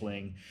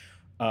upsampling,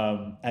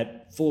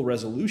 at full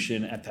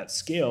resolution at that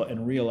scale,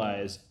 and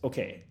realize,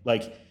 okay,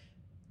 like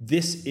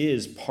this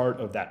is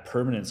part of that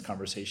permanence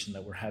conversation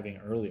that we're having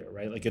earlier,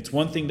 right? Like it's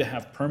one thing to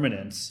have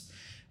permanence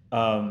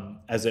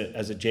as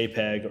a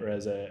JPEG or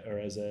as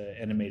a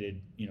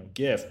animated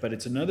GIF, but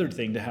it's another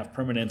thing to have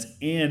permanence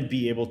and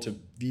be able to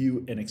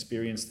view and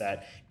experience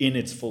that in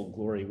its full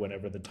glory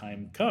whenever the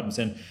time comes.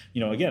 And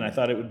again, I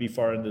thought it would be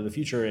far into the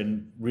future,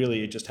 and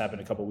really it just happened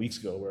a couple of weeks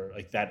ago, where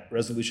like that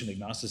resolution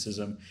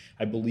agnosticism,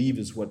 I believe,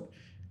 is what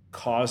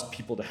caused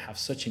people to have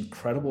such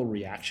incredible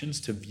reactions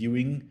to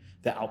viewing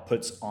the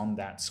outputs on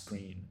that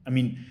screen. I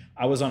mean,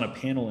 I was on a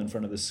panel in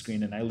front of this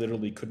screen and I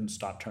literally couldn't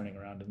stop turning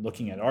around and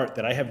looking at art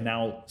that I have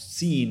now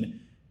seen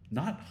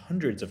not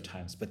hundreds of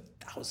times, but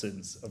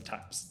thousands of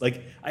times.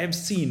 Like I have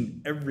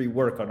seen every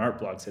work on Art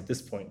Blocks at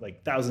this point,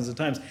 like thousands of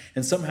times.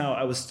 And somehow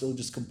I was still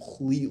just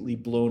completely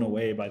blown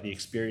away by the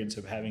experience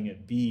of having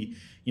it be,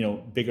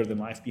 bigger than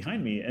life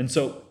behind me. And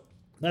so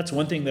that's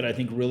one thing that I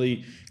think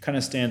really kind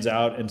of stands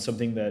out, and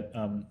something that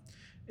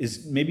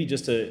is maybe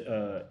just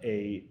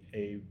a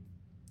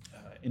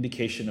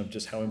indication of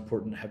just how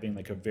important having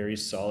like a very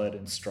solid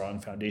and strong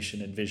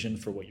foundation and vision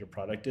for what your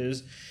product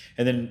is,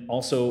 and then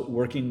also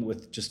working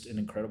with just an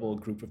incredible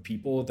group of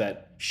people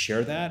that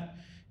share that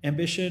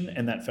ambition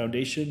and that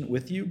foundation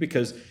with you.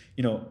 Because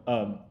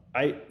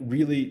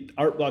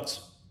Art Blocks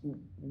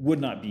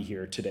would not be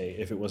here today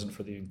if it wasn't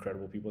for the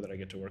incredible people that I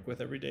get to work with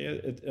every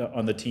day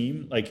on the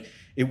team. Like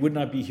it would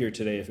not be here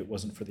today if it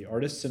wasn't for the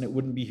artists, and it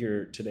wouldn't be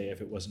here today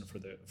if it wasn't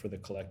for the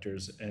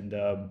collectors. And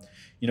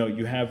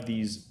you have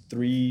these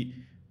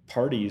 3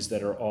 parties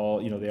that are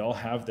all, they all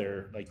have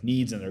their like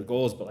needs and their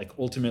goals, but like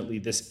ultimately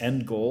this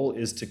end goal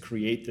is to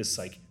create this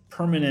like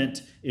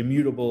permanent,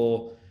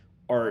 immutable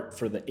art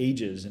for the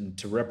ages, and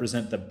to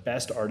represent the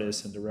best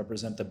artists and to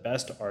represent the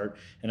best art.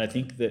 And I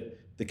think that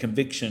the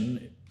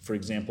conviction, for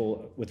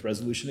example, with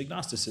resolution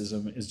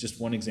agnosticism, is just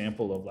one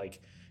example of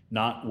like,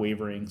 not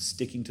wavering,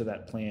 sticking to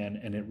that plan,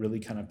 and it really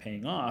kind of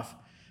paying off.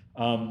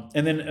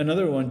 And then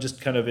another one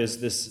just kind of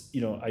is this,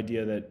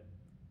 idea that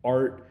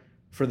art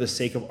for the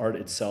sake of art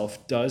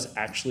itself does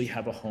actually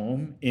have a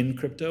home in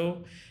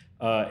crypto,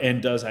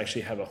 and does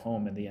actually have a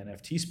home in the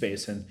NFT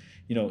space. And,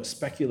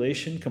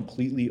 speculation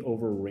completely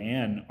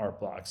overran art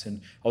blocks. And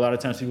a lot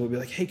of times people will be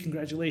like, hey,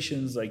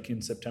 congratulations, like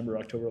in September,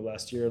 October of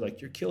last year, like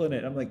you're killing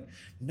it. I'm like,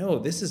 no,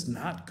 this is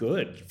not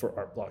good for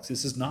art blocks.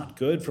 This is not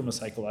good from a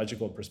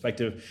psychological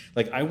perspective.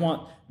 Like, I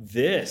want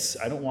this.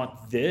 I don't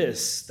want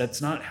this.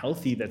 That's not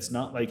healthy. That's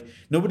not like,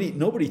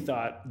 nobody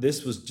thought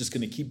this was just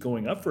going to keep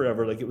going up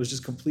forever. Like, it was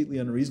just completely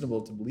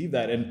unreasonable to believe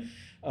that. And,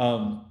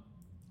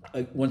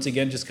 once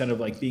again, just kind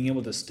of like being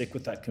able to stick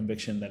with that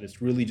conviction that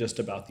it's really just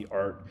about the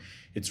art.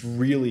 It's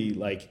really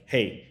like,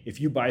 hey, if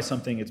you buy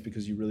something, it's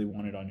because you really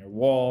want it on your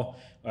wall.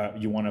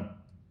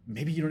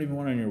 Maybe you don't even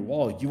want it on your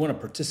wall. You want to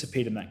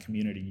participate in that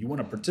community. You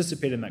want to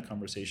participate in that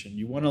conversation.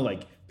 You want to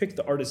like pick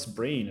the artist's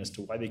brain as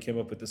to why they came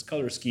up with this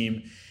color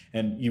scheme.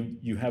 And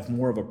you have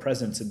more of a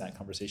presence in that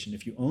conversation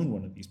if you own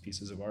one of these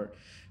pieces of art.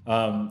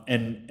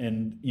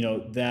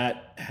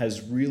 That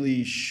has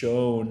really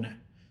shown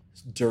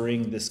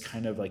during this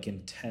kind of like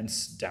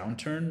intense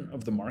downturn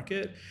of the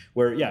market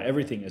where, yeah,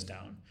 everything is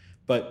down.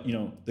 But,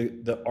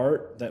 the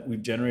art that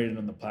we've generated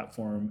on the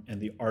platform and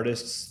the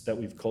artists that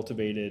we've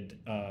cultivated,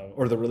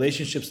 or the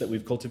relationships that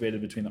we've cultivated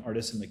between the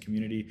artists and the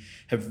community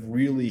have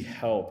really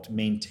helped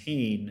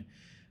maintain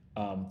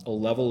a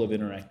level of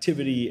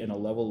interactivity and a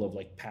level of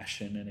like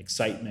passion and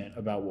excitement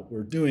about what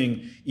we're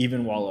doing,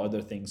 even while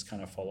other things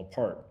kind of fall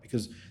apart,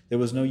 because there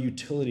was no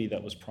utility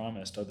that was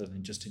promised other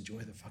than just enjoy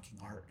the fucking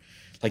art.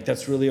 Like,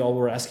 that's really all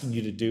we're asking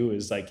you to do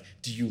is like,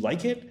 do you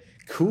like it?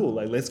 Cool.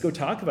 Like, let's go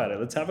talk about it.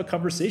 Let's have a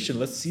conversation.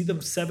 Let's see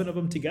them, 7 of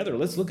them together.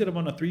 Let's look at them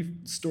on a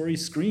 3-story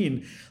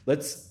screen.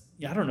 Let's,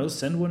 I don't know,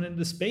 send one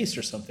into space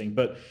or something.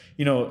 But,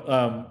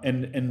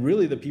 and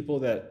really the people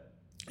that,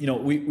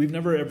 we've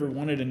never ever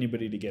wanted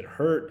anybody to get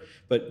hurt,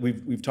 but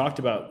we've talked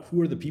about who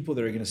are the people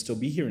that are going to still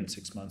be here in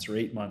 6 months or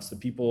 8 months, the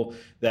people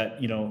that,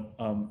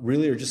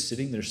 really are just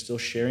sitting there still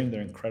sharing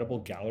their incredible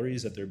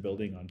galleries that they're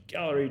building on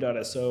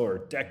Gallery.so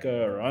or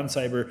Deca or on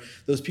Cyber.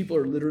 Those people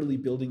are literally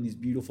building these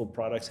beautiful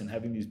products and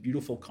having these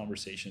beautiful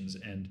conversations.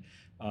 And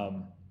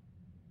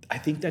I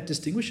think that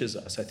distinguishes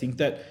us. I think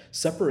that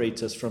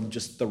separates us from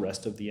just the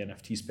rest of the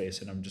NFT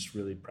space, and I'm just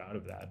really proud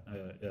of that.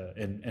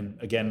 And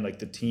again, like,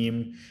 the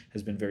team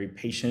has been very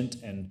patient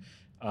and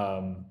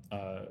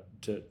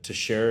to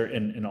share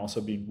and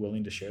also being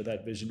willing to share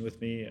that vision with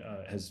me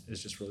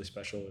is just really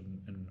special,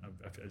 and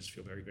I just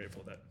feel very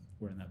grateful that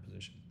we're in that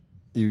position.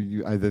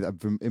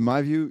 In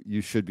my view,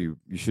 you should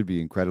be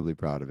incredibly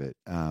proud of it.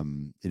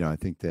 I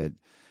think that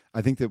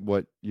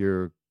what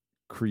you're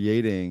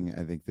creating,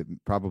 I think that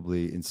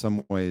probably in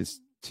some ways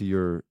to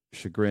your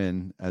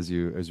chagrin, as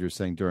you're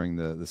saying, during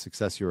the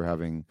success you were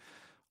having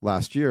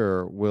last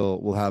year,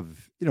 will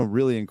have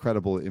really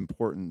incredible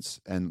importance.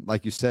 And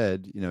like you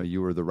said,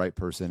 you were the right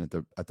person at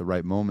the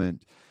right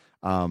moment,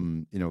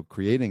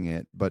 creating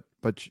it. But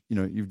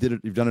you've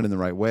done it in the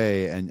right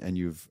way, and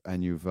you've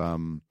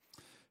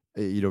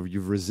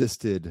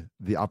resisted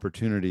the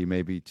opportunity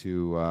maybe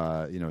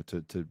to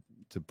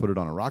put it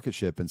on a rocket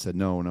ship and said,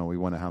 no, we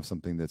want to have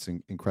something that's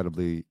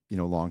incredibly,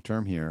 long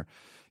term here.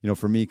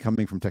 For me,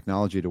 coming from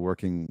technology to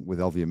working with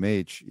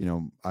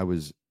LVMH, I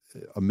was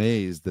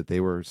amazed that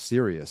they were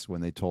serious when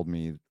they told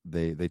me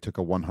they took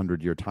a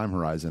 100-year time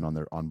horizon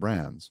on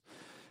brands.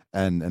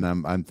 And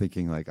I'm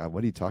thinking, like,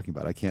 what are you talking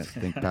about? I can't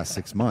think past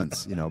 6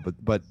 months,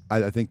 but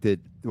I think that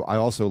I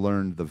also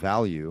learned the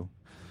value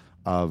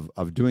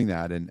of doing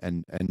that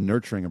and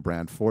nurturing a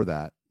brand for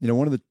that.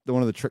 One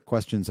of the trick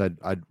questions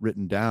I'd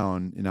written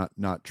down,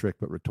 not trick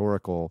but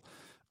rhetorical,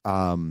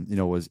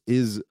 was,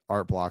 is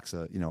Artblocks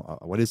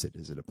what is it?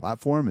 Is it a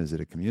platform? Is it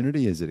a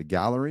community? Is it a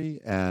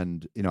gallery?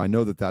 And I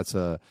know that that's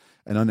an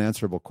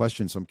unanswerable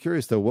question. So I'm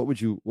curious though, what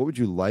would you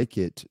like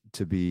it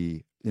to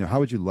be? How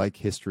would you like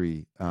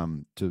history to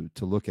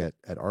look at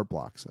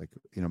Artblocks? Like,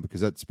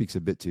 because that speaks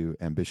a bit to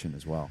ambition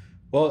as well.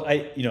 Well,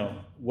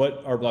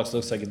 what Artblocks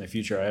looks like in the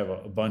future, I have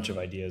a bunch of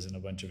ideas and a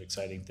bunch of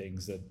exciting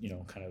things that,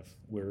 kind of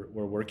we're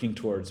working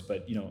towards.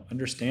 But,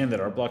 understand that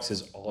Artblocks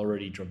is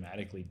already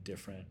dramatically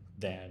different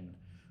than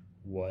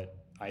what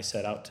I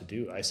set out to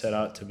do. I set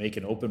out to make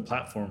an open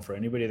platform for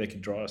anybody that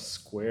could draw a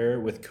square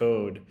with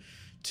code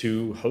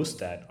to host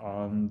that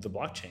on the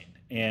blockchain.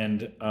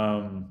 And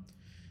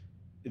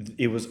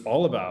it was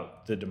all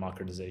about the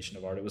democratization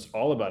of art. It was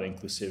all about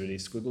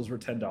inclusivity. Squiggles were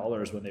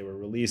 $10 when they were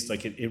released.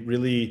 Like, it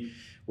really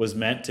was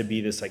meant to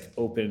be this like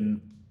open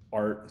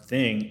art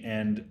thing.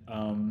 And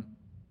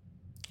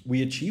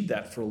we achieved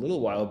that for a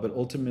little while, but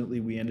ultimately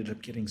we ended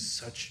up getting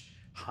such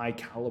high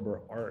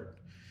caliber art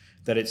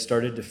that it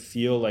started to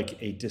feel like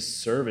a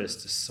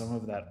disservice to some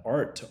of that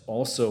art to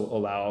also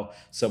allow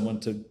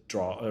someone to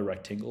draw a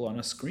rectangle on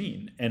a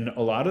screen. And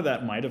a lot of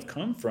that might have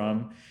come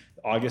from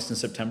August and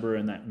September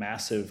and that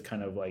massive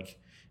kind of like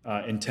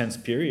intense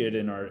period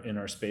in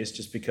our space,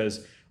 just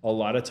because a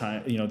lot of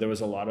time, there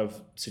was a lot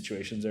of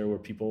situations there where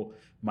people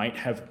might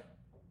have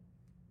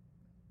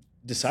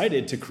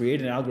decided to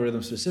create an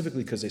algorithm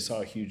specifically because they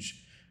saw a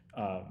huge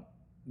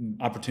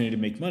opportunity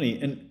to make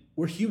money. And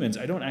we're humans.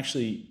 I don't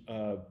actually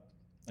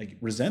like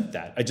resent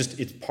that.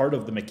 It's part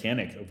of the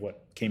mechanic of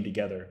what came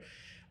together.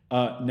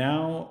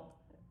 Now,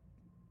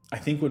 I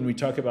think when we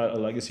talk about a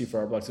legacy for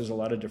Art Blocks, there's a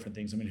lot of different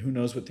things. I mean, who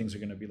knows what things are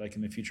going to be like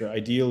in the future?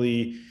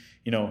 Ideally,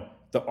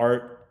 the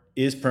art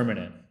is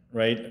permanent,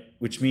 right?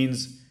 Which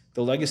means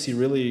the legacy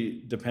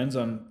really depends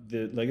on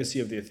the legacy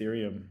of the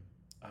Ethereum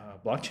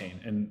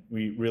blockchain, and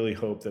we really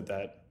hope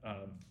that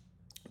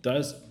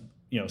does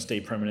stay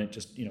permanent.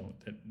 Just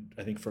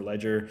I think for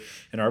Ledger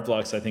and Art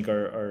Blocks, I think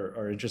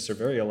our interests are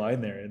very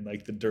aligned there, and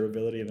like the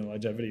durability and the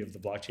longevity of the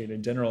blockchain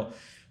in general.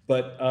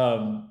 But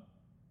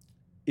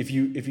if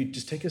you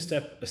just take a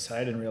step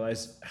aside and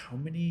realize how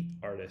many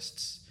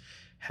artists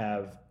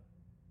have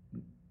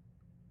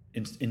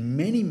in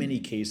many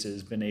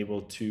cases been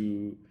able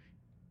to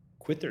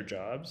quit their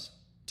jobs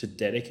to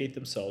dedicate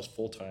themselves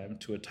full-time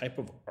to a type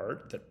of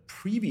art that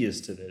previous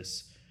to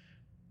this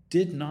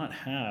did not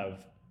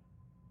have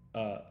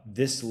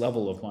this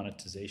level of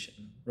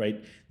monetization,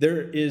 right?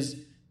 There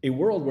is a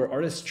world where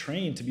artists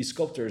train to be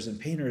sculptors and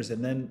painters,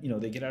 and then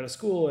they get out of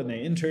school and they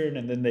intern,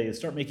 and then they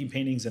start making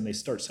paintings and they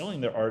start selling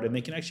their art, and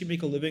they can actually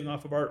make a living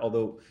off of art,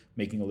 although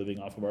making a living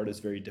off of art is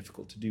very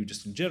difficult to do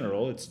just in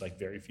general. It's like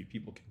very few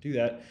people can do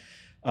that.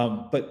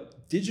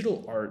 But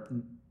digital art,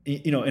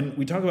 and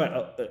we talk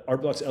about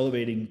Art Blocks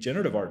elevating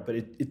generative art, but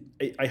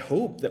I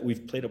hope that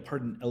we've played a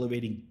part in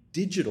elevating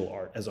digital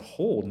art as a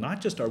whole, not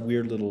just our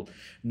weird little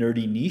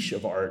nerdy niche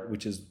of art,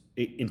 which is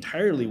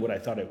entirely what I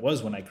thought it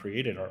was when I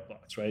created Art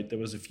Blocks, right? There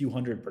was a few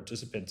hundred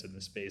participants in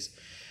this space.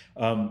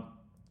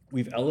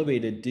 We've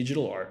elevated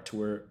digital art to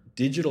where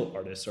digital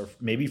artists are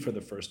maybe for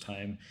the first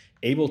time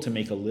able to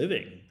make a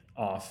living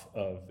off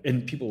of,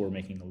 and people were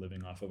making a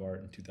living off of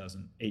art in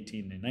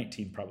 2018 and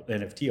 19, probably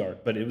NFT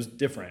art, but it was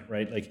different,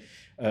 right? Like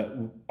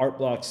Art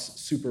Blocks,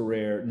 Super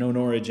Rare, Known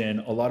Origin,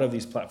 a lot of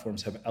these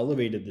platforms have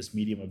elevated this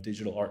medium of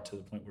digital art to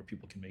the point where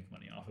people can make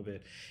money off of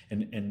it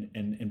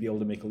and be able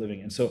to make a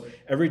living. And so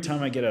every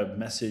time I get a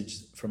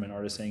message from an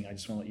artist saying, I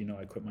just want to let you know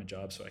I quit my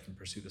job so I can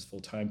pursue this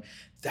full time,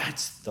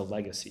 that's the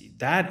legacy.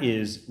 That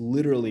is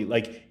literally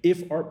like,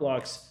 if Art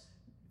Blocks,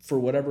 for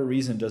whatever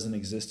reason, doesn't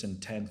exist in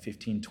 10,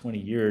 15, 20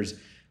 years,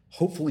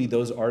 hopefully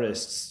those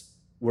artists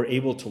were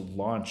able to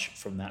launch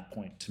from that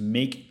point to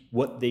make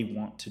what they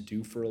want to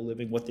do for a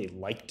living, what they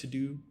like to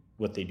do,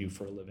 what they do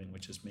for a living,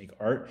 which is make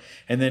art.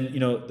 And then,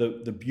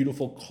 the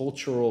beautiful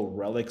cultural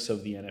relics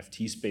of the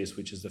NFT space,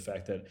 which is the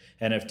fact that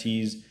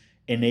NFTs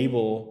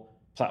enable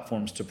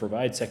platforms to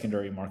provide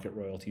secondary market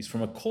royalties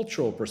from a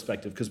cultural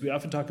perspective, because we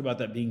often talk about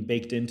that being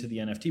baked into the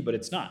NFT, but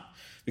it's not.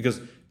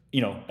 Because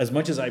as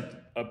much as I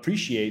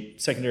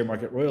appreciate secondary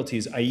market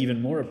royalties, I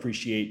even more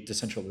appreciate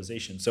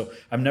decentralization. So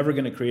I'm never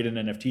going to create an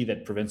NFT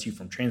that prevents you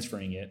from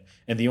transferring it.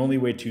 And the only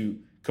way to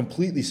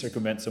completely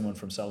circumvent someone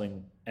from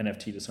selling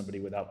NFT to somebody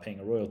without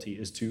paying a royalty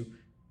is to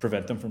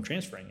prevent them from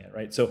transferring it,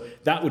 right? So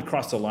that would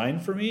cross the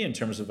line for me in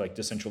terms of like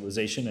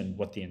decentralization and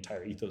what the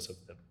entire ethos of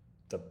the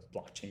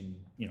blockchain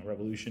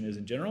revolution is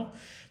in general.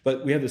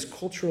 But we have this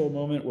cultural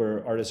moment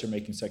where artists are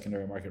making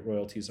secondary market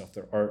royalties off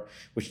their art,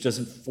 which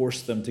doesn't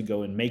force them to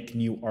go and make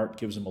new art,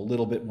 gives them a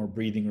little bit more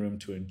breathing room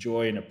to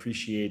enjoy and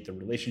appreciate the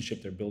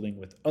relationship they're building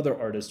with other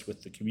artists,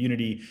 with the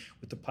community,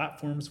 with the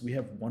platforms. We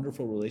have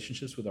wonderful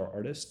relationships with our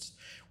artists.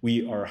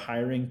 We are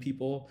hiring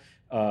people.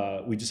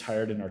 We just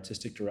hired an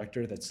artistic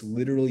director that's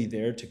literally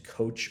there to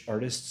coach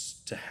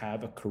artists to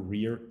have a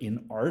career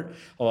in art.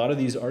 A lot of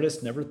these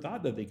artists never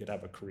thought that they could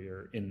have a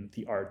career in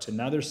the arts, and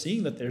now they're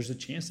seeing that there's a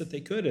chance that they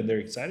could, and they're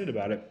excited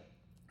about it,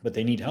 but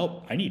they need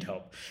help. I need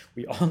help.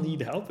 We all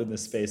need help in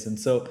this space. And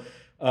so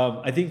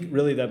I think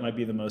really that might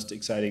be the most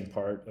exciting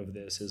part of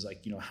this is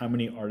like, how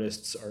many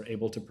artists are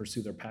able to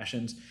pursue their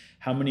passions,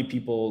 how many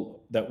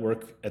people that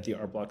work at the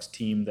Art Blocks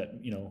team that,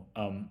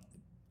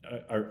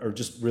 are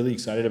just really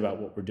excited about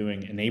what we're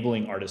doing,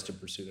 enabling artists to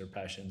pursue their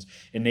passions,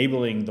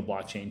 enabling the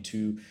blockchain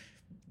to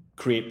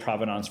create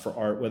provenance for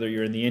art, whether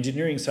you're in the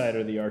engineering side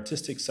or the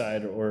artistic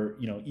side, or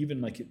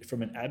even like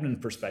from an admin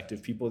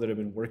perspective, people that have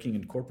been working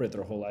in corporate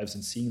their whole lives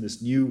and seeing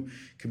this new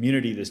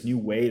community, this new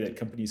way that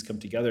companies come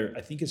together.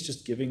 I think it's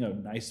just giving a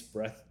nice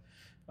breath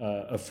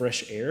of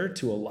fresh air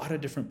to a lot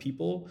of different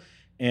people.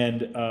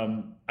 And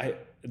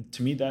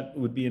to me, that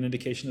would be an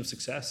indication of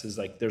success, is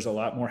like there's a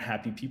lot more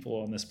happy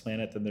people on this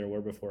planet than there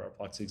were before Art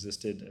Blocks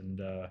existed.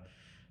 And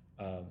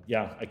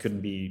I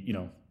couldn't be,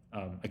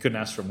 I couldn't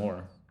ask for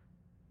more.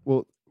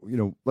 Well,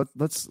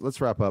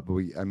 let's wrap up. But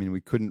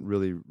we couldn't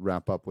really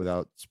wrap up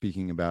without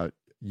speaking about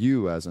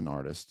you as an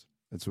artist.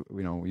 It's,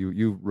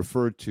 you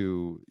referred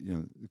to,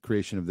 the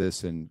creation of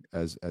this and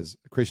as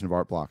creation of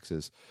Art Blocks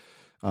is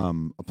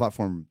a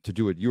platform to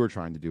do what you were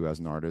trying to do as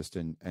an artist,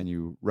 and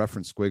you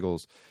reference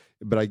Squiggles,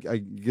 but I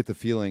get the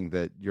feeling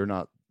that you're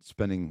not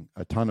spending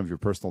a ton of your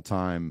personal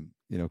time,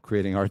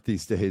 creating art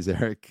these days,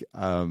 Eric.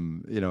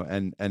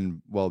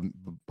 And well,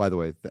 by the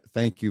way,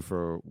 thank you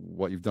for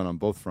what you've done on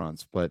both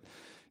fronts. But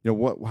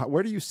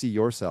where do you see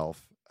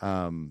yourself,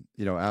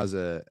 as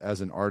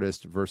an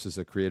artist versus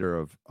a creator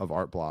of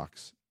Art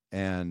Blocks?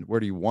 and where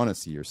do you want to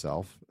see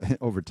yourself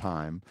over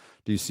time?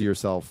 Do you see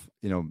yourself,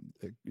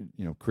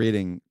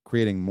 creating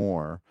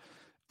more?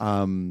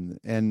 And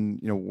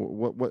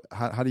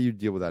how do you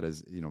deal with that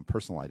as,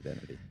 personal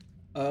identity?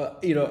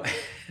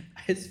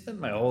 I spent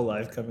my whole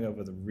life coming up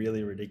with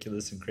really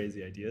ridiculous and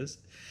crazy ideas.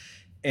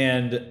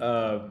 And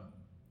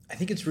I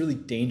think it's really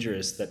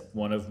dangerous that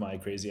one of my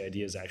crazy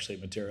ideas actually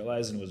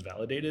materialized and was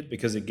validated,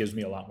 because it gives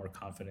me a lot more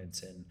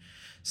confidence in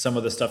some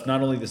of the stuff,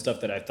 not only the stuff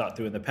that I've thought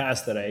through in the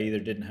past that I either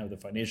didn't have the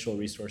financial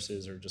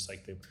resources or just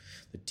like the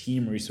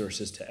team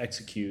resources to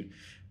execute,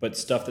 but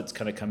stuff that's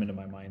kind of come into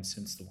my mind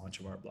since the launch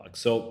of Artblocks.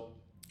 So,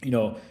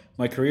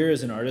 my career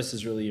as an artist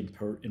is really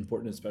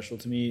important and special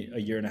to me. A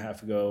year and a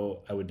half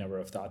ago, I would never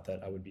have thought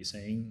that I would be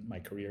saying my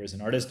career as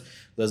an artist.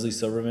 Leslie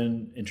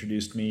Silverman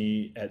introduced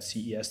me at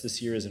CES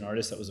this year as an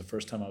artist. That was the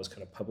first time I was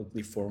kind of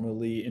publicly,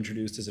 formally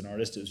introduced as an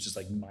artist. It was just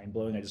like mind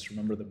blowing. I just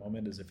remember the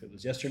moment as if it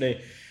was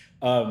yesterday.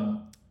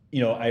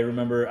 I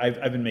remember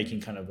I've been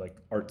making kind of like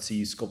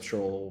artsy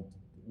sculptural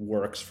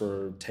works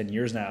for 10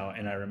 years now.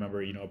 And I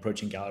remember,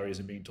 approaching galleries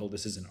and being told,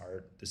 this isn't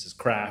art, this is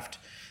craft,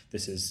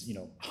 this is,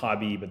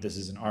 hobby, but this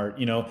isn't art,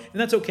 and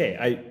that's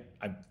okay.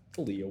 I'm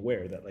fully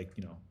aware that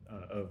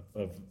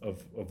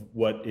of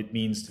what it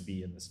means to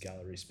be in this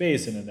gallery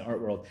space and in the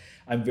art world.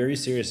 I'm very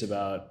serious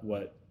about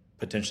what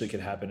potentially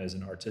could happen as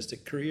an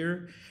artistic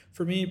career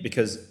for me,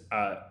 because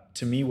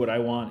to me, what I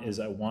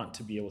want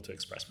to be able to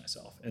express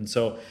myself. And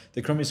so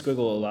the Chromie Squiggle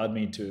allowed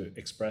me to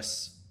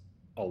express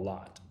a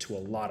lot to a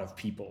lot of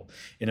people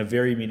in a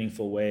very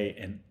meaningful way,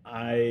 and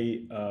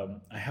I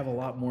have a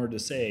lot more to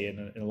say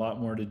and a lot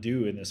more to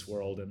do in this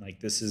world, and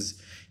this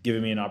is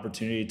giving me an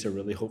opportunity to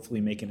really hopefully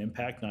make an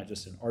impact, not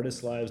just in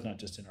artists' lives, not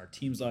just in our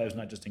teams' lives,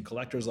 not just in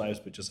collectors' lives,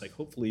 but just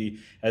hopefully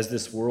as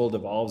this world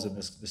evolves and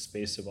this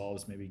space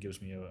evolves, maybe it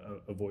gives me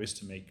a voice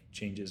to make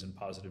changes and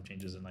positive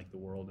changes in the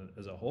world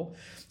as a whole.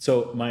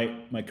 So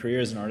my career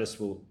as an artist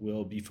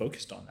will be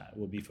focused on that.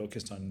 Will be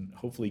focused on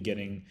hopefully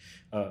getting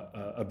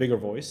a bigger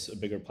voice, a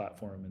bigger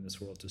platform in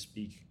this world to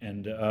speak.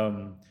 And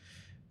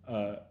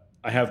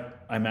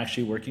I'm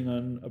actually working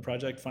on a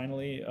project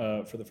finally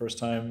for the first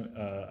time.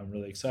 I'm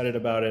really excited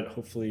about it.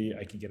 Hopefully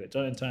I can get it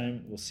done in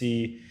time. We'll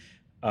see.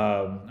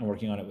 I'm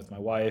working on it with my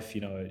wife.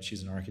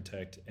 She's an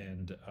architect,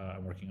 and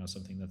I'm working on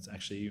something that's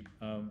actually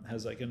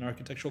has an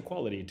architectural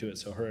quality to it.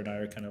 So her and I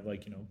are kind of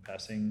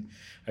passing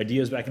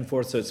ideas back and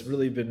forth. So it's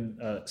really been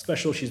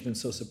special. She's been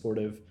so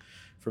supportive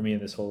for me in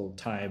this whole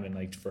time,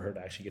 and for her to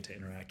actually get to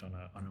interact on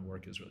a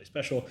work is really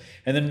special.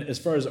 And then as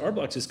far as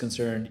Artblocks is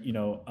concerned,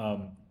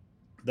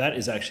 that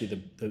is actually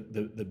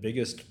the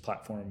biggest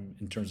platform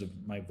in terms of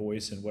my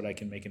voice and what I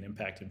can make an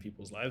impact in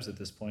people's lives at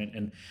this point.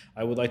 And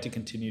I would like to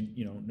continue,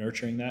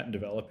 nurturing that and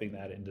developing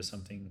that into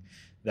something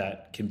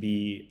that can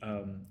be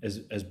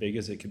as big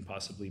as it can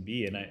possibly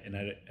be. And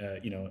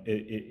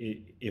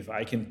if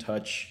I can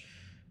touch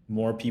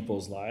more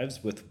people's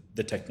lives with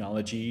the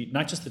technology,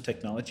 not just the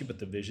technology, but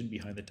the vision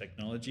behind the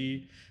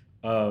technology,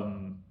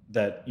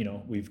 that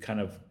we've kind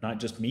of, not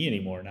just me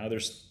anymore, now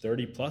there's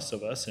 30 plus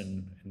of us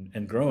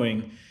and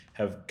growing,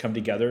 have come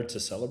together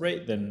to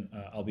celebrate, then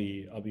I'll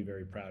be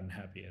very proud and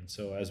happy. And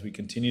so as we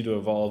continue to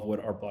evolve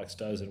what Artblocks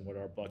does and what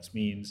Artblocks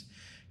means,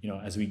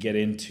 as we get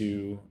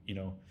into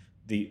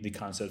the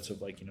concepts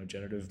of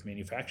generative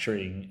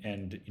manufacturing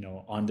and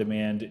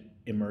on-demand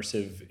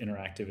immersive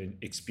interactive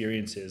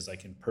experiences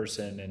in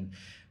person,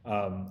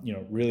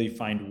 and really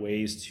find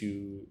ways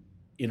to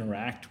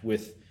interact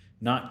with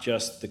not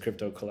just the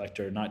crypto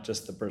collector, not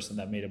just the person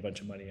that made a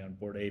bunch of money on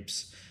Bored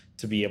Apes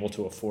to be able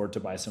to afford to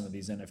buy some of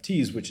these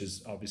NFTs, which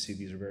is obviously,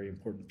 these are very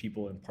important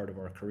people and part of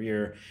our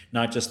career,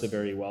 not just the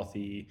very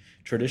wealthy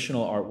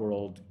traditional art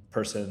world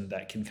person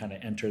that can kind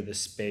of enter this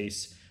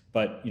space,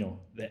 but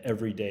the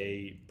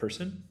everyday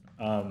person.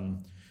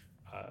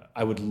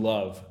 I would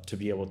love to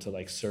be able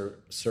to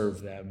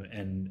serve them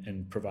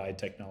and provide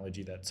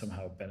technology that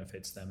somehow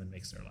benefits them and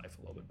makes their life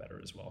a little bit better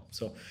as well.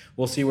 So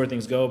we'll see where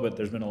things go, but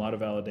there's been a lot of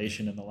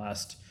validation in the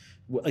last,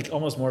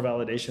 almost more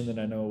validation than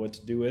I know what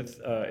to do with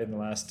in the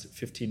last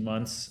 15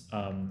 months.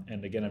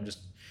 And again,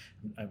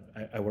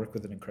 I work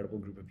with an incredible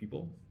group of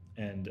people,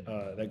 and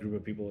that group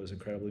of people is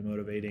incredibly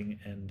motivating.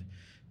 And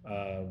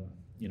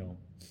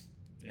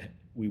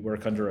we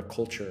work under a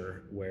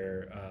culture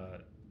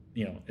where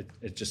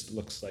it just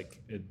looks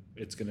like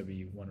it's going to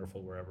be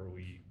wonderful wherever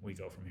we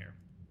go from here.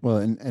 Well,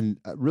 and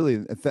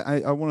really,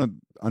 I want to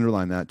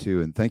underline that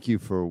too, and thank you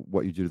for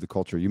what you do to the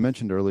culture. You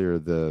mentioned earlier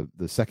the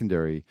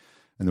secondary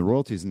and the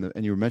royalties,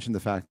 and you mentioned the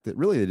fact that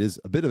really it is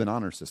a bit of an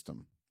honor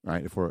system,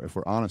 right? If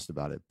we're honest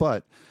about it.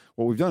 But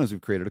what we've done is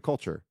we've created a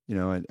culture,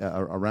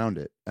 around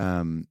it,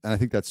 and I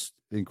think that's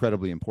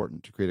incredibly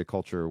important, to create a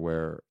culture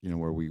where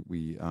where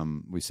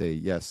we say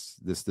yes,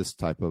 this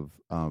type of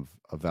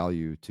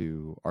value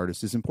to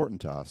artists is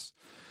important to us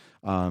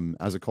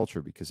as a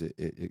culture, because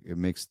it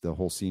makes the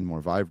whole scene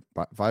more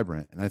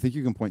vibrant. And I think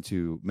you can point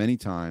to many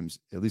times,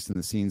 at least in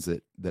the scenes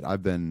that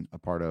I've been a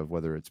part of,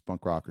 whether it's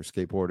punk rock or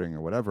skateboarding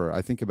or whatever.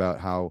 I think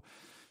about how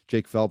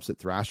Jake Phelps at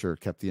Thrasher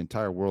kept the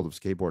entire world of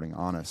skateboarding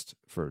honest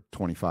for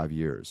 25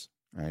 years.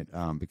 right?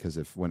 Because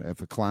if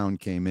a clown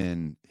came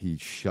in, he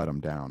shut him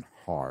down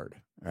hard,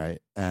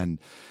 right? And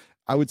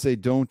I would say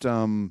don't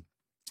under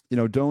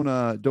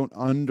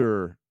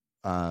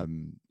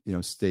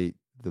state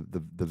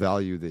the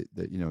value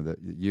that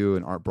you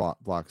and Art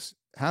Blocks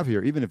have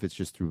here, even if it's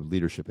just through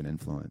leadership and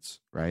influence,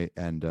 right?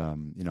 And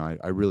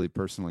I really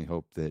personally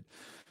hope that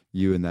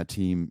you and that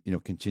team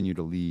continue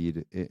to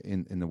lead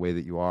in the way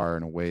that you are,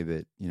 in a way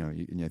that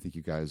I think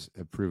you guys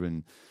have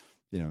proven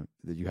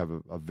that you have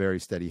a very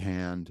steady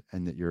hand,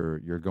 and that you're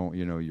going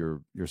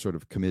you're sort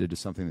of committed to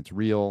something that's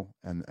real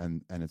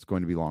and it's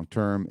going to be long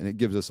term, and it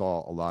gives us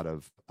all a lot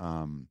of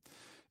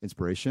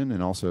inspiration,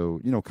 and also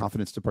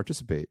confidence to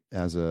participate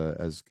as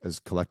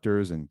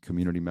collectors and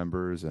community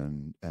members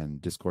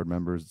and Discord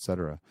members,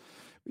 etc.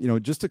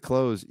 Just to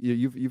close,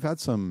 you've had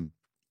some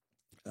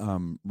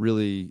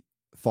really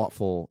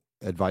thoughtful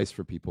advice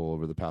for people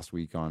over the past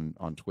week on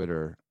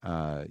Twitter,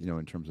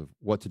 in terms of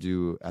what to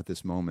do at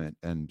this moment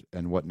and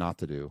what not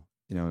to do.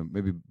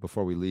 Maybe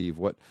before we leave,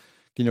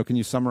 can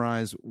you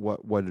summarize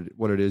what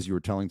it is you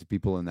were telling to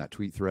people in that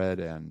tweet thread,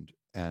 and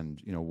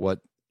what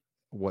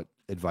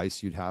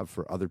advice you'd have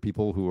for other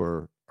people who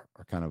are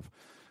kind of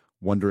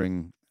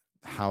wondering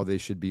how they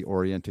should be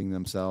orienting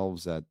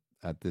themselves at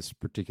this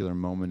particular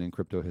moment in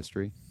crypto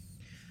history?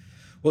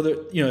 Well,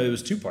 it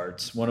was two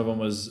parts. One of them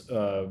was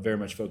very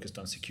much focused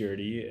on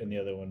security, and the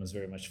other one was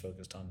very much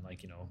focused on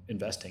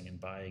investing and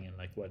buying and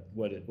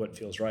what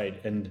feels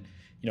right. And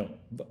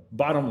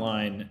bottom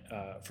line,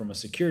 from a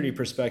security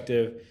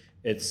perspective,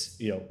 it's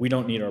we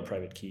don't need our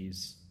private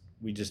keys.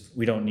 We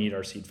don't need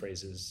our seed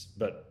phrases,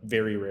 but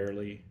very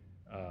rarely.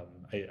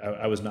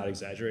 I was not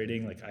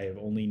exaggerating. I have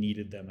only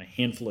needed them a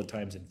handful of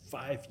times in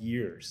 5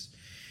 years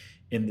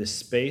in this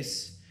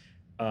space.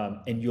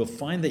 And you'll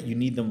find that you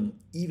need them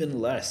even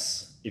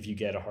less if you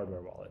get a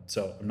hardware wallet.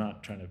 So I'm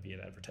not trying to be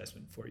an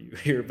advertisement for you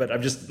here, but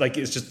I'm just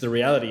it's just the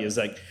reality is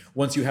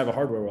once you have a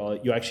hardware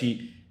wallet, you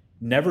actually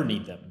never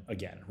need them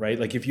again, right?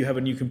 If you have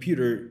a new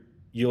computer,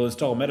 you'll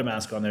install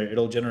MetaMask on there,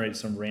 it'll generate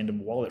some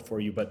random wallet for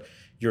you, but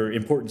your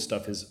important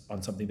stuff is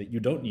on something that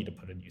you don't need to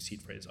put a new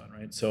seed phrase on,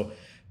 right? So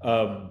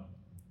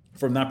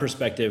from that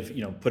perspective,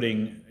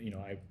 putting,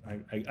 I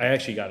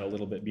actually got a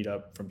little bit beat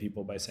up from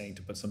people by saying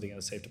to put something in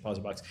a safe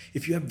deposit box.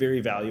 If you have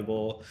very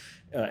valuable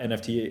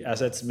NFT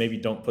assets, maybe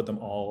don't put them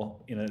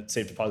all in a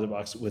safe deposit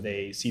box with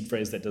a seed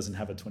phrase that doesn't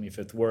have a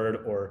 25th word,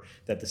 or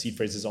that the seed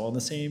phrase is all in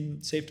the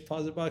same safe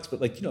deposit box.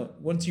 But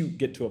once you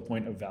get to a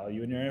point of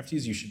value in your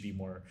NFTs, you should be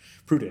more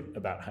prudent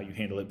about how you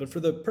handle it. But for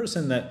the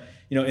person that,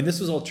 and this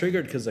was all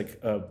triggered because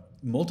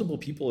multiple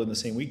people in the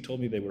same week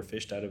told me they were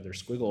fished out of their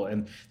squiggle,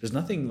 and there's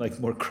nothing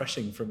more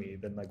crushing for me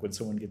than when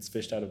someone gets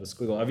fished out of a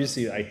squiggle.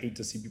 Obviously, I hate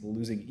to see people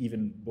losing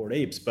even Bored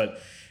Apes,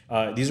 but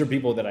these are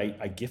people that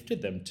I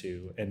gifted them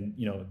to, and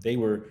they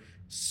were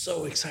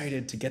so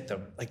excited to get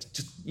them,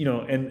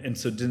 and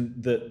so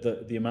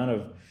the amount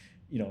of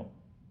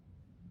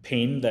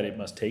pain that it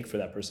must take for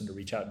that person to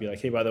reach out and be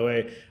like, hey, by the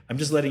way, I'm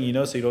just letting you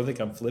know so you don't think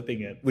I'm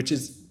flipping it, which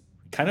is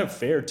kind of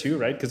fair too,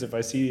 right? Because if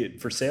I see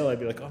it for sale, I'd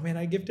be like, oh man,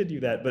 I gifted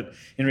you that. But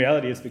in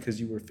reality, it's because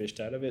you were fished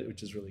out of it,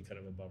 which is really kind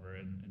of a bummer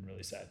and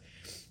really sad.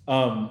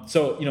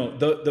 So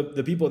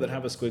the people that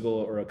have a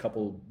squiggle or a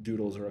couple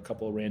doodles or a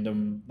couple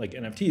random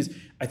NFTs,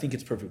 I think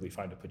it's perfectly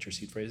fine to put your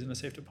seed phrase in a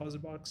safe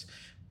deposit box,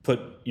 put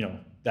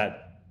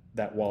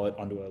that wallet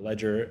onto a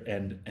ledger,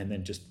 and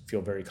then just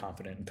feel very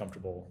confident and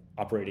comfortable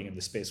operating in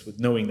the space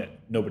with knowing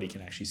that nobody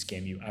can actually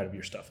scam you out of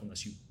your stuff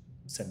unless you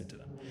send it to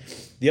them.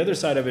 The other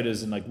side of it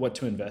is in what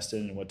to invest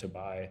in and what to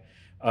buy.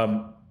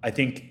 I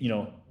think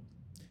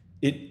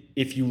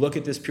if you look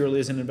at this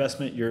purely as an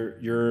investment, you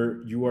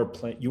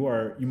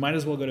might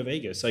as well go to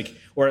Vegas,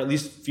 or at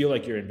least feel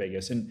like you're in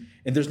Vegas. And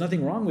there's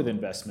nothing wrong with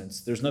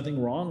investments. There's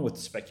nothing wrong with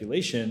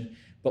speculation,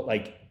 but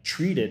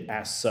treat it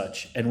as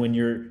such. And when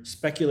your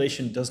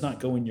speculation does not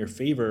go in your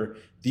favor,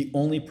 the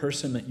only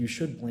person that you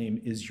should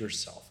blame is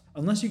yourself.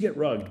 Unless you get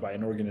rugged by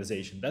an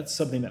organization. That's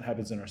something that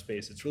happens in our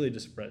space. It's really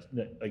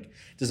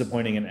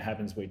disappointing, and it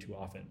happens way too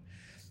often.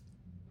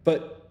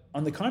 But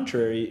on the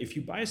contrary, if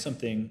you buy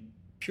something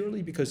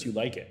purely because you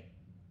like it,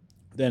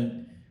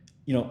 then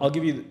I'll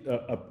give you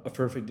a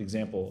perfect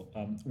example.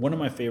 One of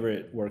my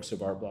favorite works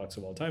of Art Blocks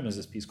of all time is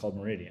this piece called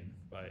Meridian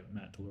by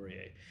Matt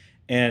Delorier.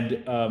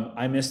 And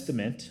I missed the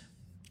mint.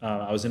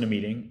 I was in a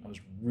meeting. I was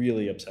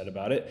really upset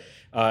about it.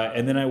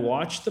 And then I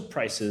watched the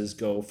prices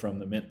go from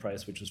the mint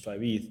price, which was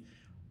 5 ETH,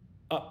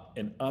 up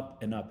and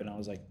up and up. And I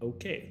was like,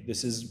 okay,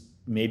 this is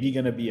maybe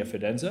going to be a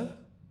Fidenza,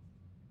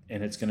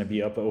 and it's going to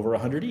be up over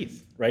 100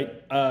 ETH, right?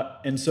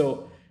 And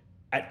so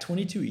at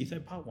 22 ETH, I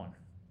bought one.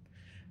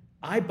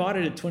 I bought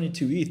it at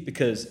 22 ETH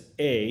because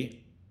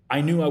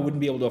I knew I wouldn't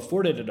be able to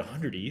afford it at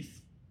 100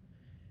 ETH.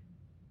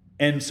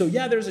 And so,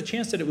 yeah, there's a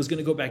chance that it was going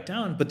to go back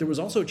down, but there was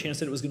also a chance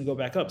that it was going to go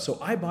back up. So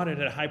I bought it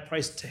at a high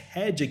price to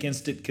hedge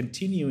against it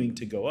continuing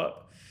to go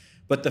up.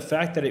 But the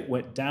fact that it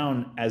went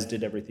down, as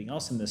did everything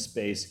else in this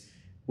space,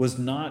 was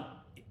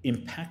not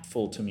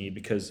impactful to me,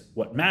 because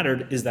what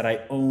mattered is that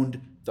I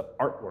owned the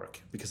artwork,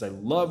 because I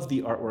loved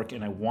the artwork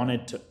and I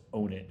wanted to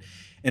own it.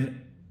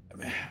 And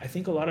I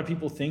think a lot of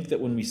people think that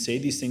when we say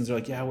these things, they're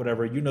like, yeah,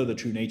 whatever, you know the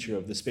true nature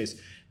of the space.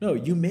 No,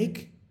 you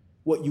make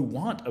what you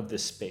want of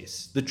this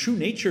space. The true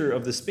nature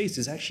of the space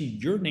is actually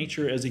your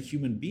nature as a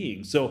human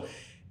being. So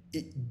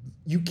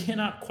you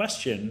cannot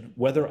question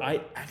whether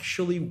I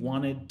actually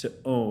wanted to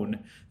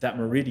own that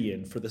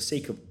Meridian for the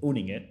sake of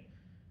owning it,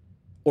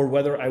 or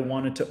whether I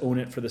wanted to own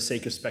it for the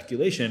sake of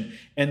speculation.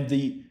 And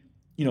the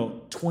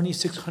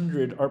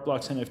 2,600 Art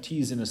Blocks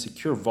NFTs in a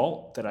secure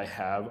vault that I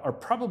have are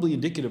probably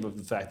indicative of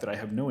the fact that I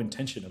have no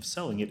intention of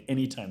selling it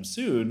anytime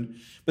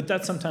soon, but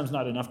that's sometimes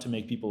not enough to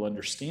make people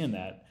understand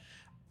that.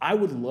 I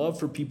would love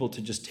for people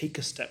to just take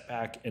a step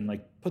back and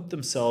put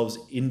themselves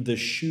in the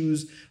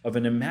shoes of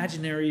an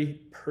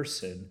imaginary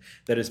person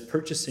that is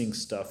purchasing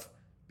stuff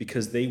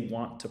because they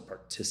want to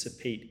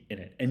participate in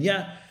it. And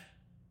yeah,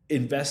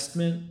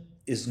 investment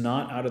is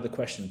not out of the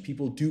question.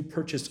 People do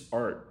purchase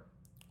art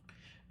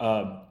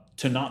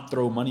to not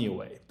throw money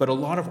away. But a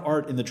lot of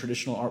art in the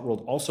traditional art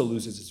world also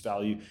loses its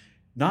value,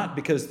 not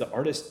because the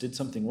artist did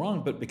something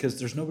wrong, but because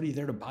there's nobody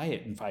there to buy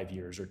it in 5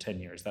 years or 10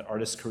 years. That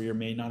artist's career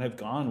may not have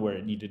gone where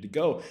it needed to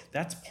go.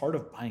 That's part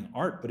of buying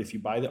art. But if you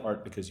buy the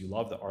art because you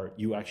love the art,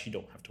 you actually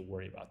don't have to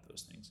worry about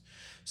those things.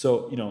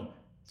 So,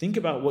 think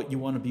about what you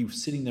want to be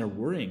sitting there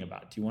worrying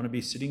about. Do you want to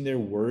be sitting there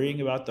worrying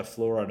about the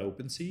floor on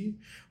OpenSea?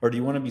 Or do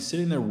you want to be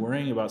sitting there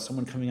worrying about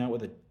someone coming out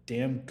with a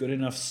damn good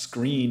enough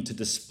screen to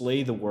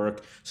display the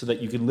work so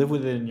that you can live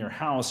with it in your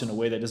house in a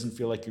way that doesn't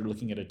feel like you're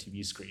looking at a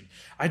TV screen?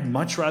 I'd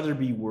much rather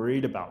be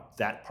worried about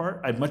that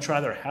part. I'd much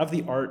rather have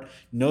the art,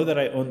 know that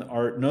I own the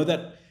art, know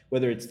that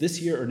whether it's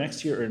this year or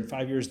next year or in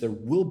 5 years, there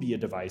will be a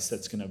device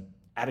that's going to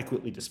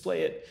adequately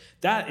display it.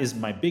 That is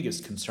my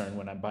biggest concern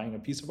when I'm buying a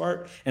piece of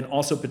art, and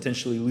also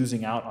potentially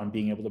losing out on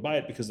being able to buy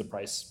it because the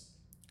price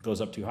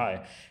goes up too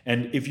high.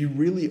 And if you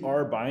really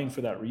are buying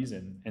for that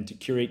reason, and to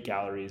curate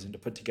galleries and to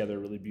put together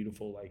really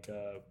beautiful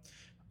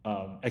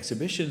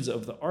exhibitions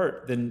of the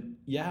art, then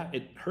yeah,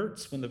 it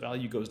hurts when the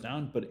value goes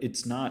down, but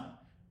it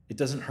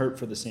doesn't hurt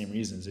for the same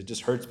reasons. It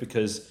just hurts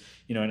because,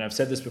 and I've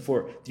said this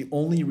before, the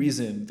only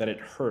reason that it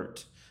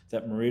hurt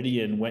that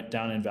Meridian went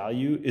down in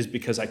value is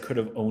because I could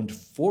have owned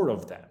 4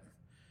 of them,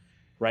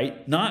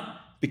 right?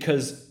 Not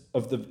because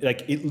of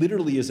it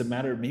literally is a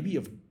matter maybe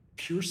of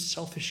pure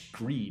selfish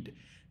greed.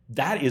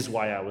 That is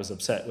why I was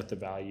upset with the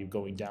value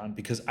going down,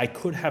 because I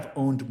could have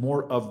owned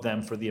more of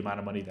them for the amount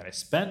of money that I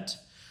spent,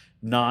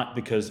 not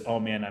because, oh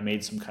man, I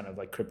made some kind of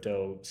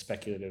crypto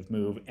speculative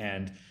move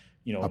and,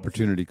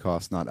 opportunity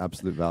cost, not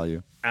absolute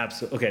value.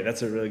 Absolutely. Okay,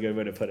 that's a really good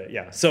way to put it.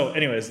 Yeah. So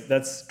anyways,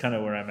 that's kind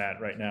of where I'm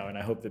at right now, and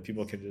I hope that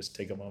people can just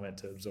take a moment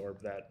to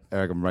absorb that.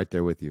 Eric, I'm right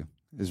there with you.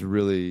 It's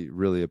really,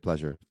 really a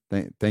pleasure.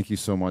 Thank you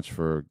so much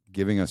for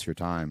giving us your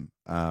time,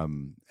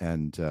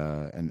 and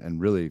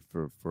really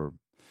for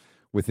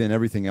within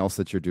everything else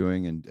that you're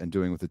doing and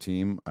doing with the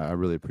team. I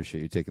really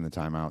appreciate you taking the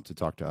time out to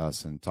talk to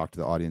us and talk to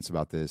the audience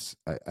about this.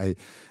 I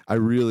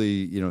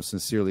really,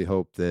 sincerely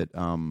hope that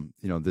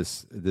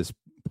this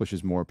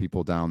pushes more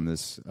people down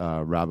this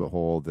rabbit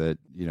hole that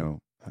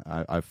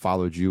I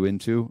followed you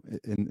into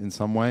in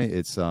some way.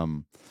 It's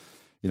come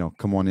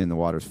on in, the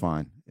water's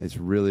fine. It's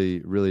really,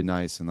 really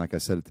nice. And like I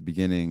said at the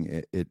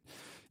beginning, it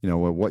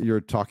what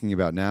you're talking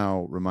about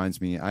now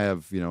reminds me. I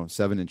have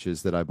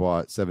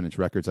 7-inch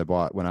records I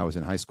bought when I was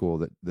in high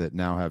school that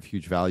now have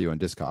huge value on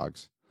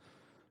Discogs.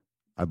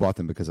 I bought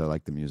them because I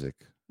like the music.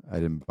 I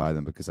didn't buy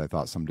them because I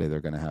thought someday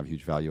they're going to have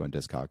huge value on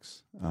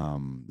Discogs.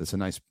 That's a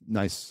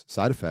nice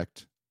side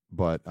effect.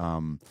 But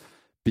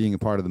being a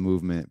part of the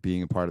movement,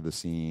 being a part of the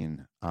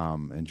scene,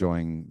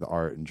 enjoying the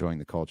art, enjoying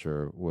the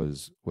culture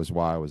was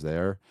why I was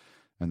there.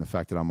 And the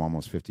fact that I'm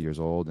almost 50 years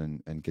old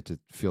and get to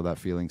feel that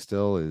feeling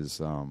still is,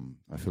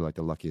 I feel like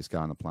the luckiest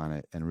guy on the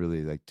planet. And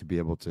really, to be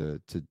able to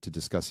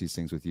discuss these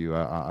things with you,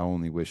 I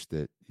only wish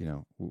that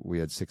we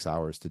had 6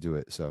 hours to do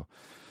it. So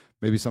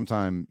maybe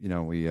sometime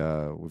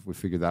we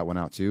figure that one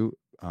out too.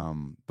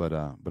 But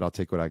I'll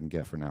take what I can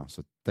get for now.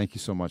 So thank you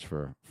so much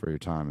for your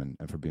time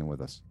and for being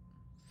with us.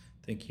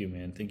 Thank you,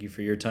 man. Thank you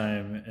for your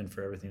time and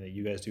for everything that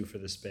you guys do for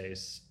the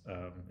space.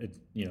 It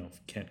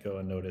can't go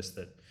unnoticed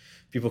that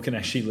people can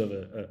actually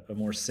live a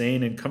more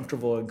sane and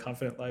comfortable and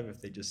confident life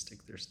if they just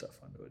stick their stuff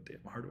onto a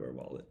damn hardware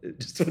wallet. It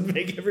just would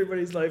make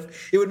everybody's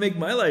life. It would make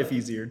my life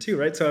easier too,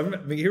 right? So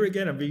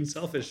I'm being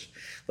selfish.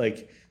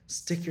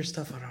 Stick your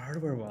stuff on a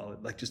hardware wallet.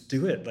 Just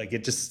do it.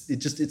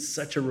 It's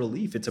such a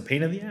relief. It's a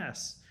pain in the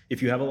ass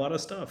if you have a lot of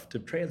stuff to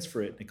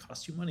transfer it and it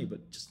costs you money,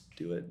 but just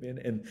do it, man.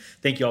 And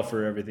thank you all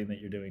for everything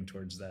that you're doing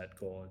towards that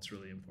goal. It's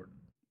really important.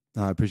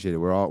 I appreciate it.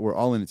 We're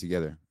all in it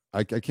together.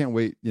 I can't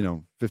wait,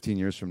 15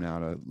 years from now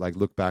to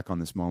look back on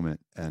this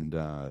moment and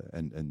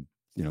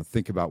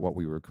think about what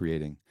we were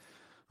creating.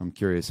 I'm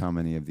curious how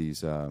many of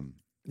these,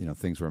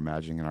 things we're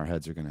imagining in our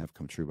heads are going to have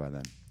come true by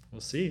then.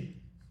 We'll see.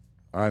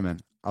 All right,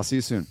 man. I'll see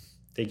you soon.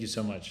 Thank you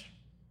so much.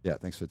 Yeah.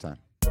 Thanks for the time.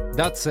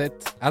 That's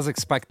it. As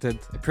expected,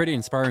 a pretty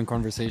inspiring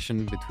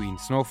conversation between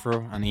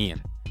Snowfro and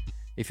Ian.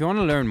 If you want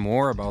to learn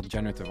more about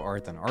generative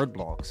art and art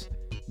blocks,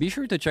 be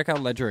sure to check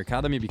out Ledger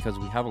Academy because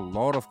we have a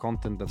lot of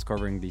content that's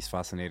covering these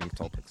fascinating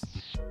topics.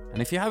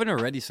 And if you haven't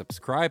already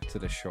subscribed to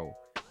the show,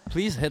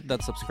 please hit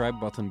that subscribe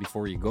button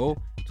before you go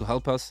to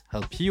help us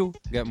help you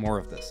get more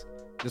of this.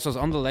 This was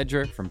On the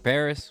Ledger from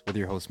Paris with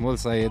your host Moul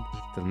Sayed.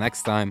 Till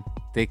next time,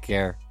 take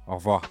care. Au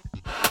revoir.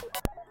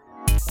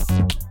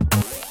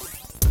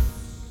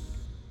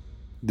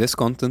 This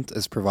content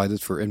is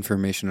provided for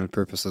informational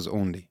purposes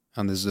only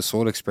and is the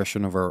sole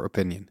expression of our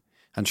opinion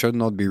and should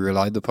not be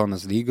relied upon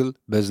as legal,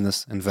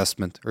 business,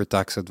 investment, or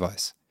tax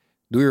advice.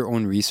 Do your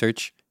own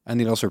research.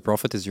 Any loss or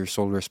profit is your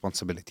sole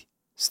responsibility.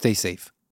 Stay safe.